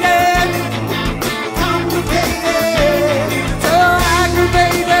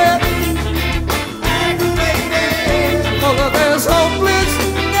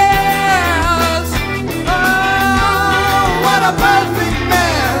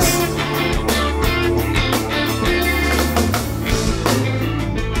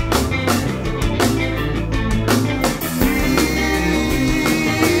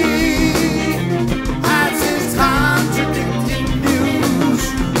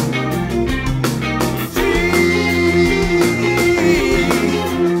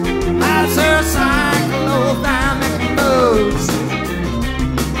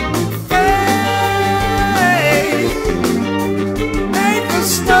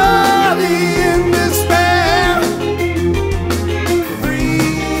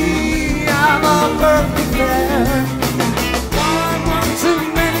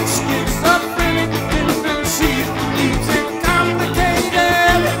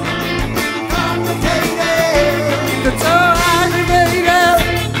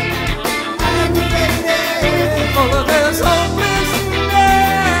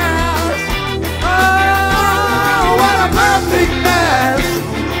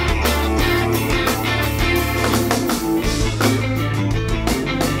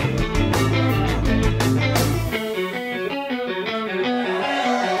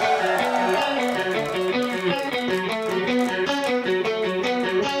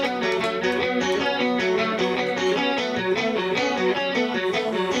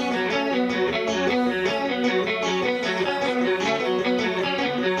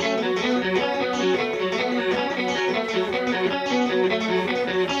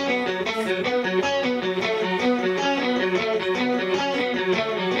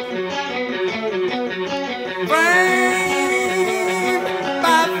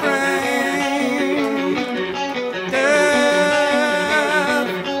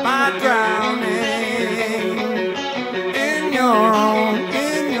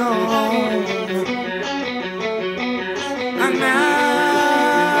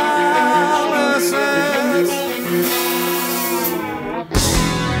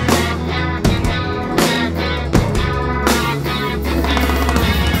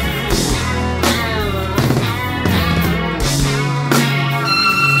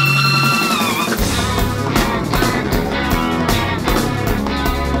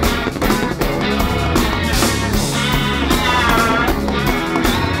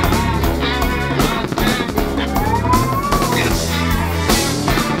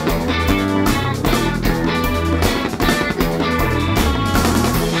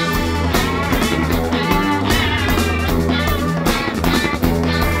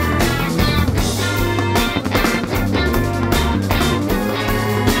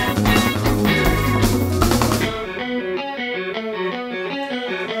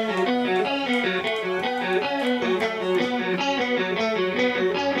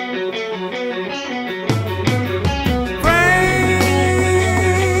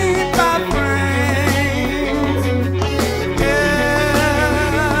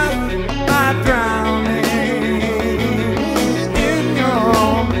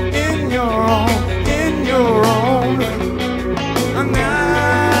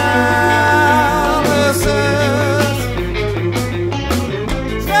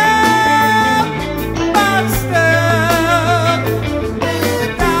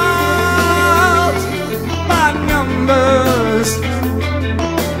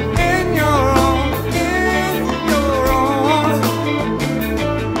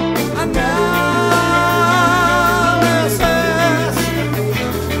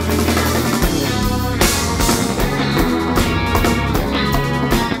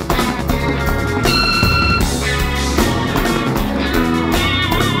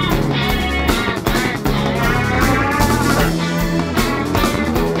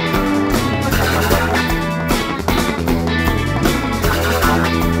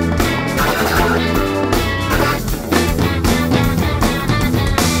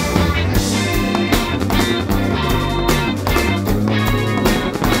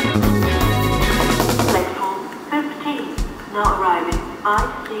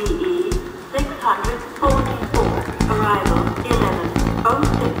ICE 644, arrival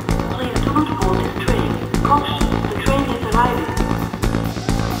 11:06. Please do not board this train. Caution, the train is arriving.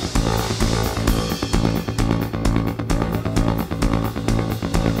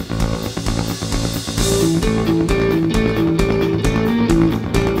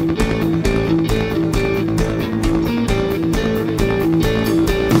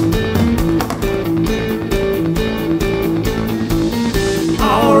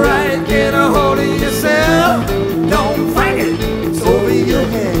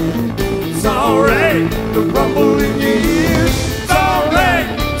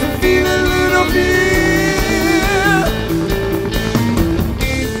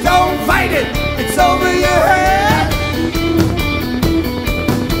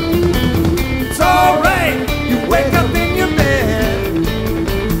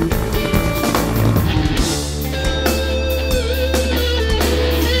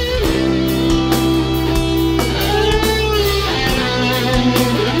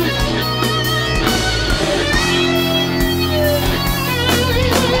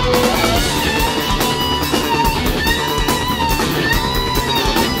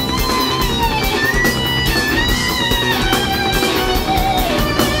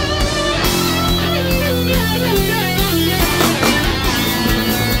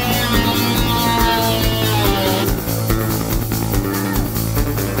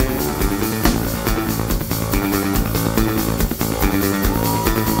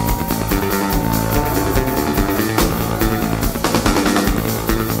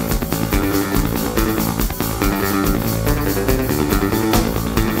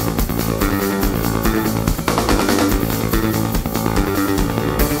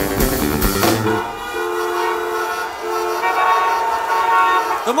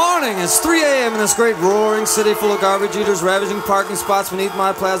 It's 3 a.m. in this great roaring city full of garbage eaters ravaging parking spots beneath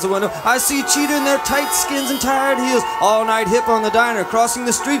my plaza window. I see cheetah in their tight skins and tired heels, all night hip on the diner. Crossing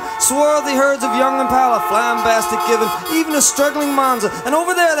the street, swarthy herds of young impala, flambastic given, even a struggling Monza. And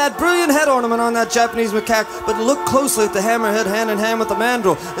over there, that brilliant head ornament on that Japanese macaque. But look closely at the hammerhead hand in hand with the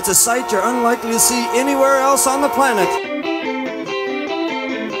mandrill. It's a sight you're unlikely to see anywhere else on the planet.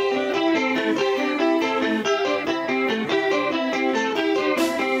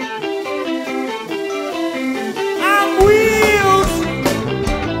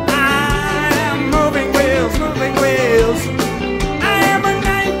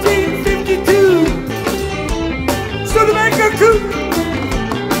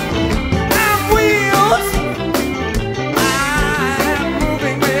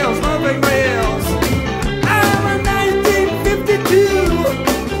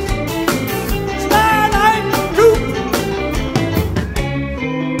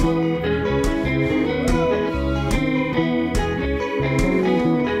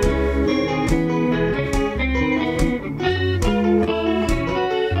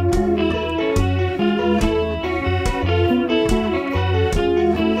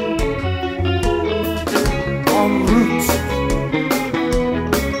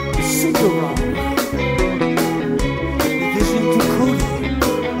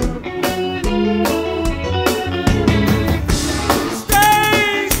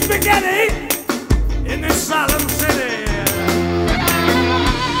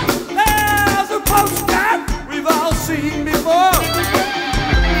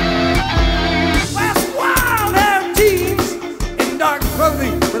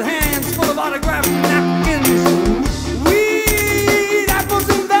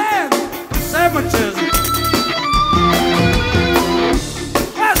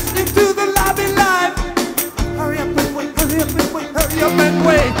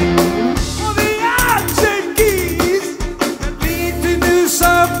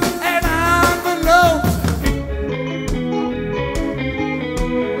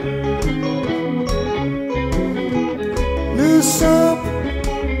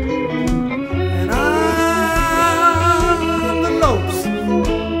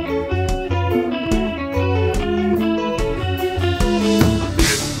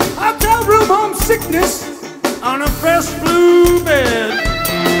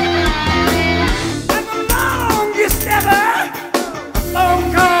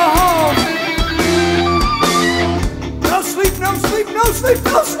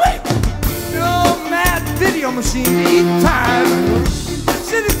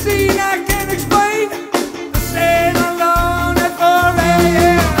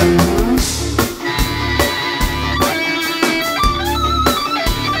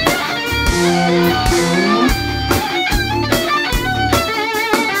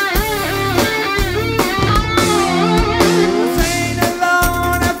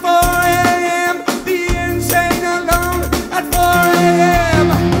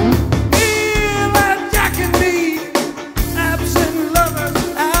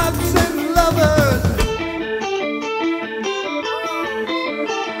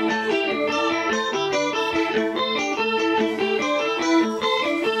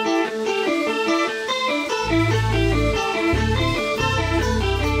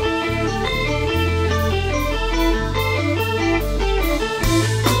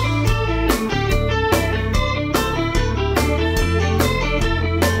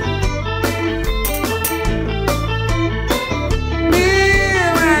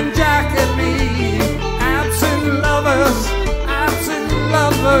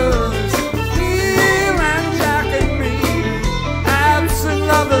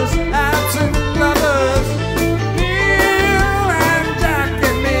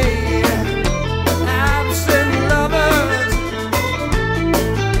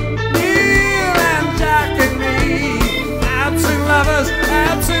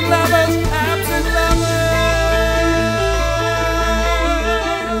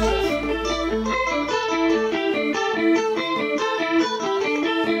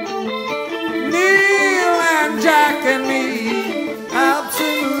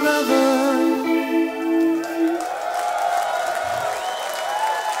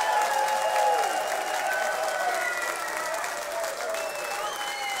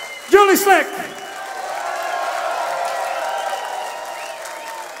 Julie Slick.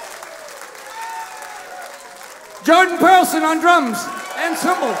 Jordan Perlson on drums and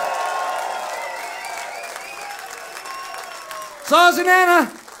cymbals. Saul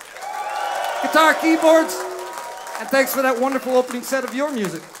Zonana, guitar, keyboards, and thanks for that wonderful opening set of your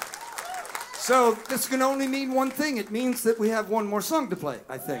music. So this can only mean one thing. It means that we have one more song to play,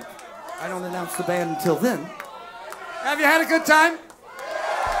 I think. I don't announce the band until then. Have you had a good time?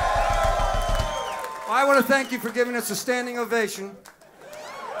 Well, I want to thank you for giving us a standing ovation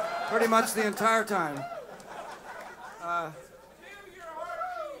pretty much the entire time.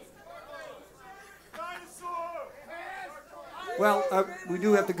 We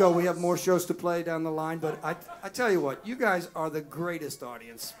do have to go. We have more shows to play down the line, but I tell you what, you guys are the greatest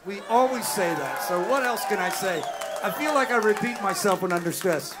audience. We always say that, so what else can I say? I feel like I repeat myself when under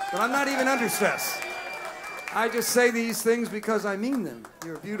stress, but I'm not even under stress. I just say these things because I mean them.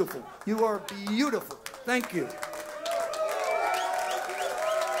 You're beautiful. You are beautiful. Thank you.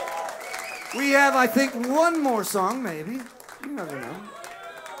 We have, I think, one more song, maybe. You never know.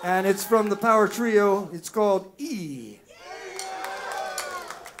 And it's from the Power Trio. It's called E.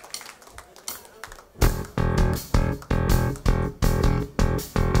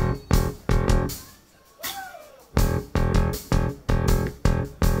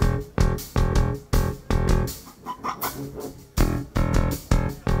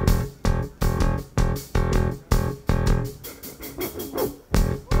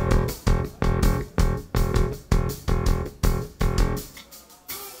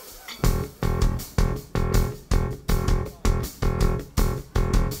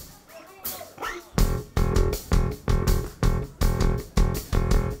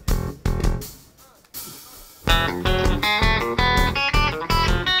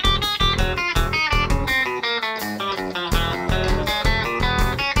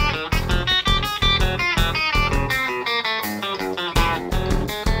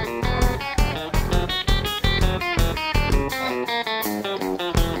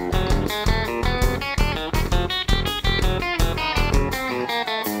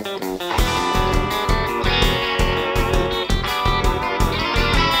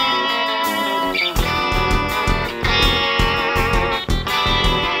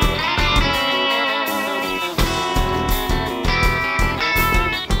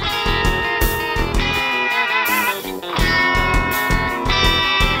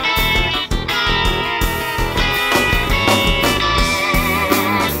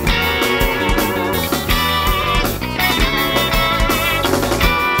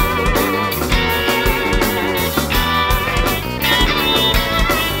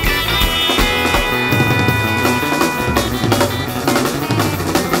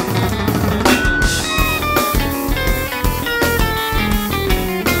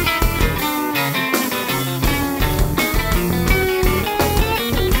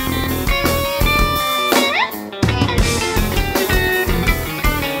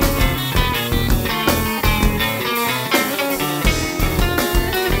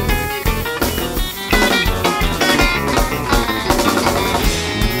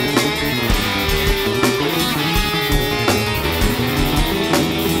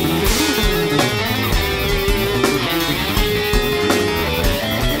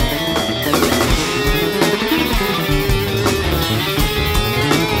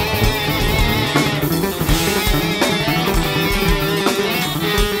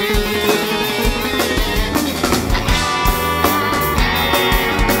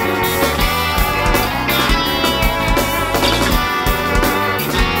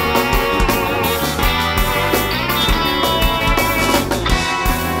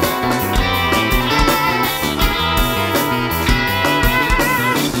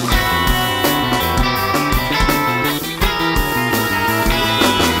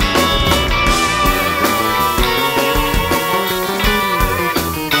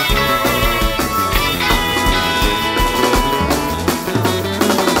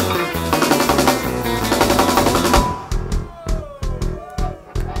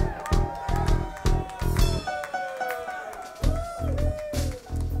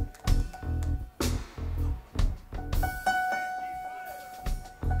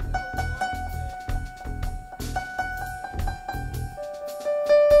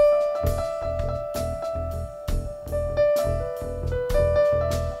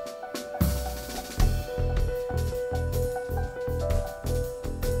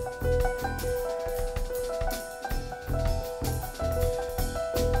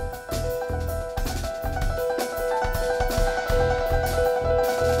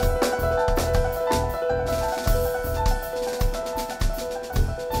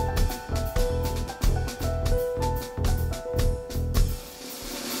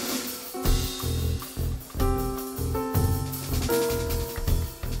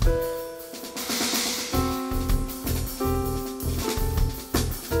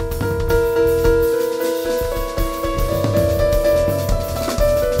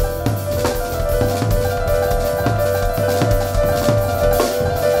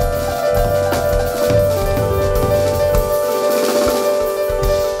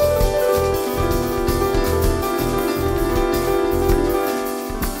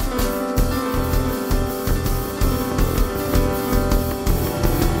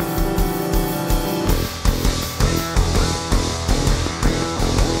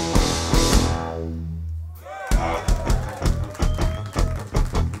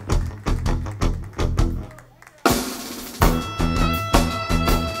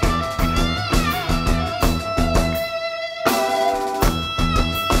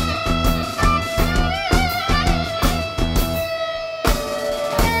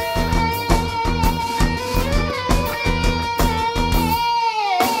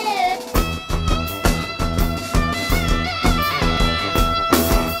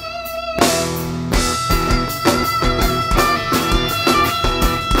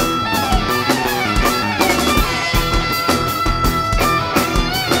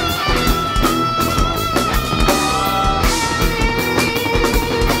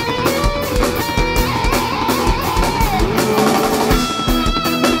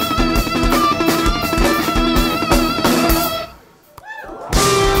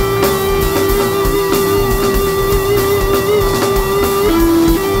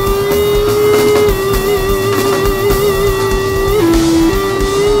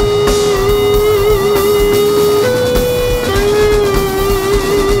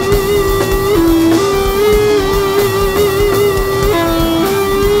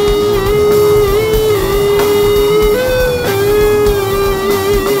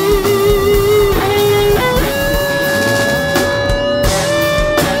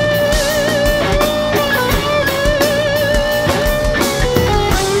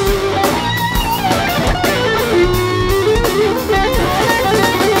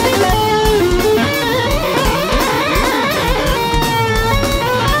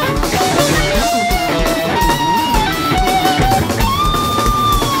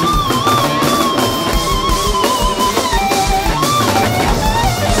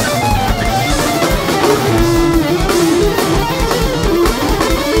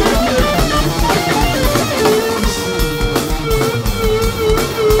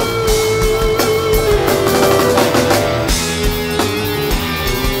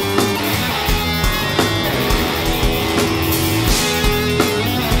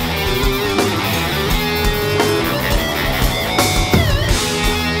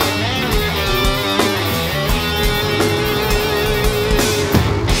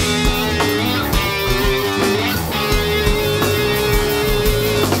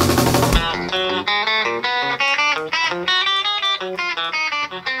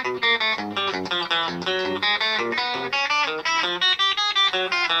 Thank you.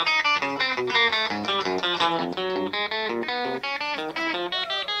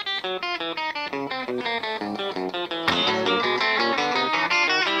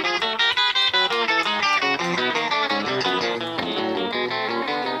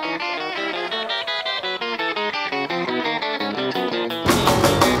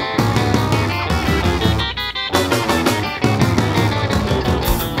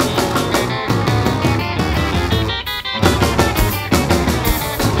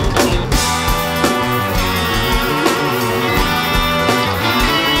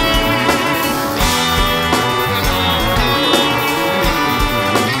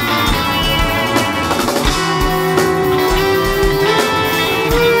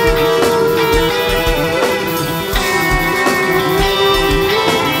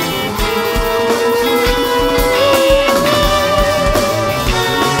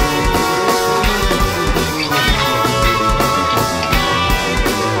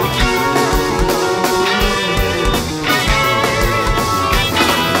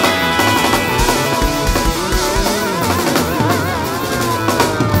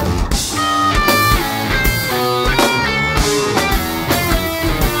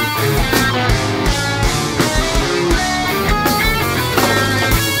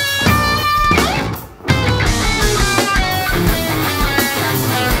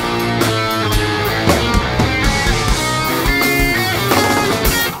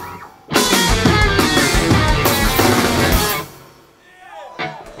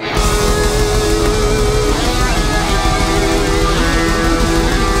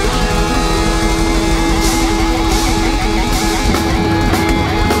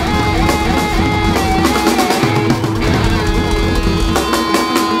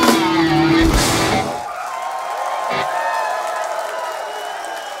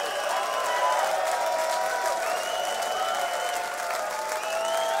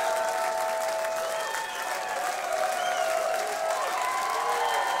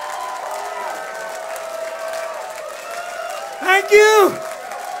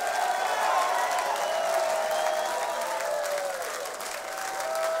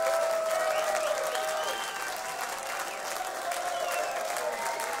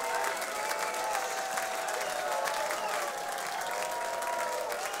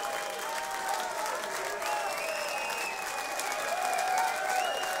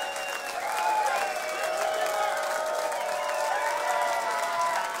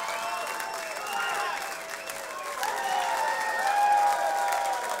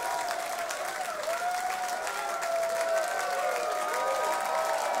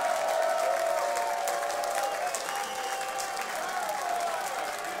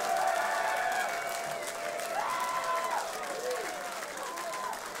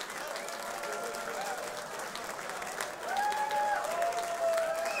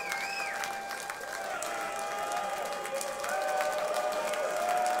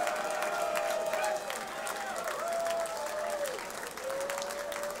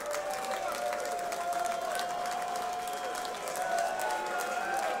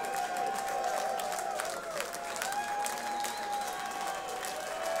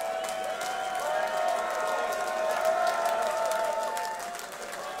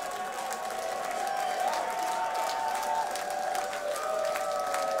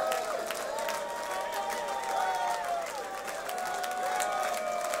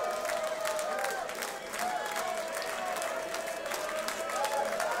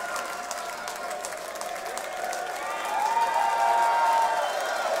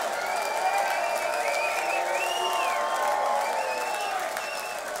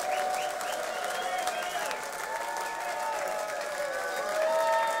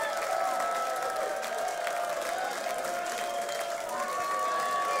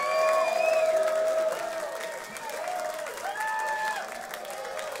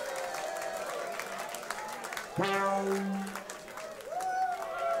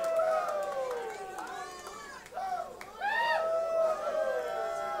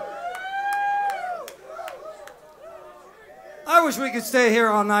 I wish we could stay here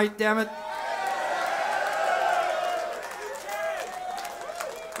all night, damn it.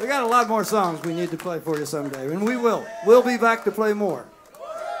 We got a lot more songs we need to play for you someday, and we will. We'll be back to play more.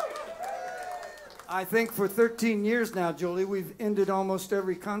 I think for 13 years now, Julie, we've ended almost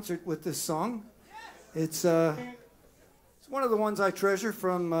every concert with this song. It's one of the ones I treasure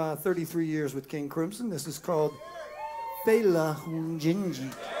from 33 years with King Crimson. This is called Fela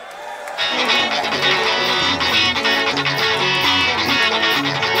Hunjinji.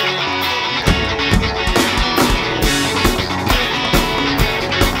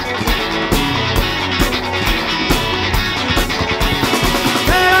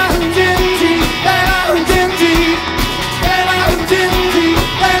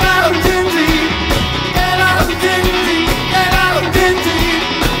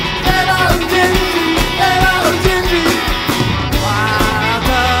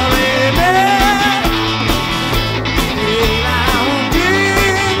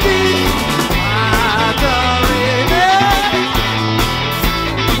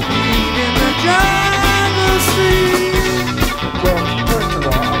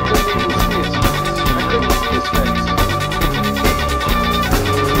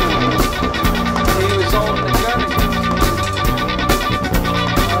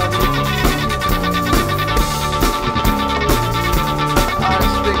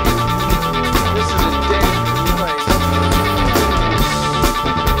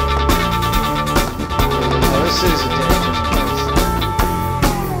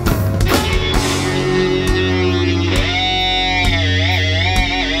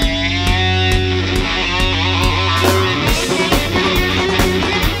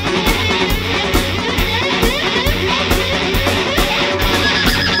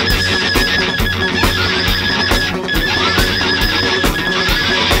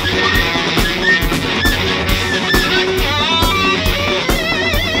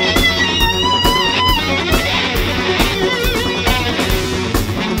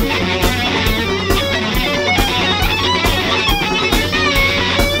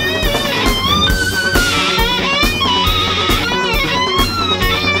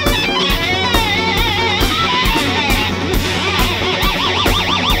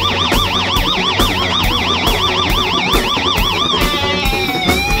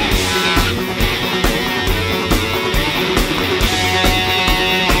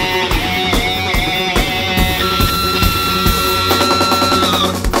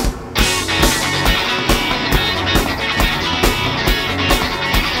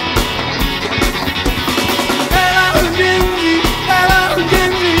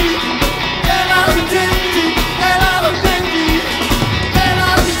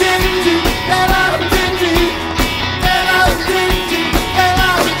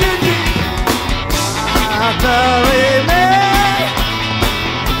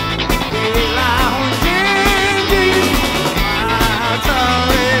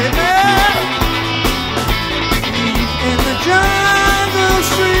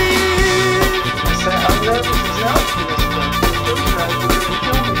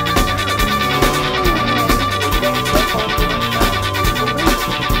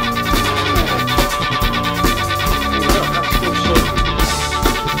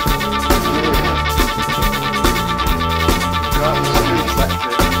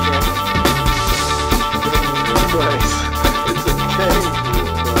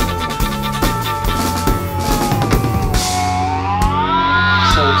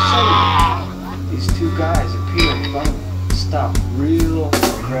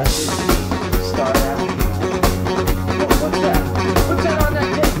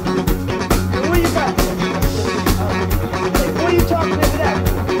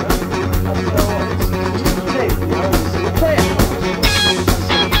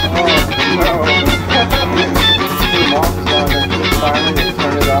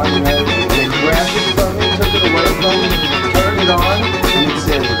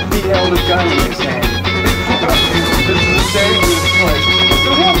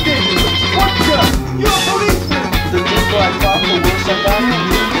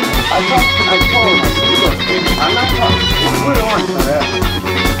 I told him, I said, look, I'm not talking, we're on forever.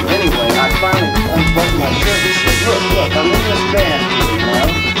 Anyway, I finally unbuckled my shirt and said, look, I'm in this band, you know,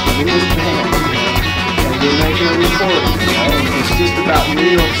 I'm in this band, and we're making a recording, you know, and it's just about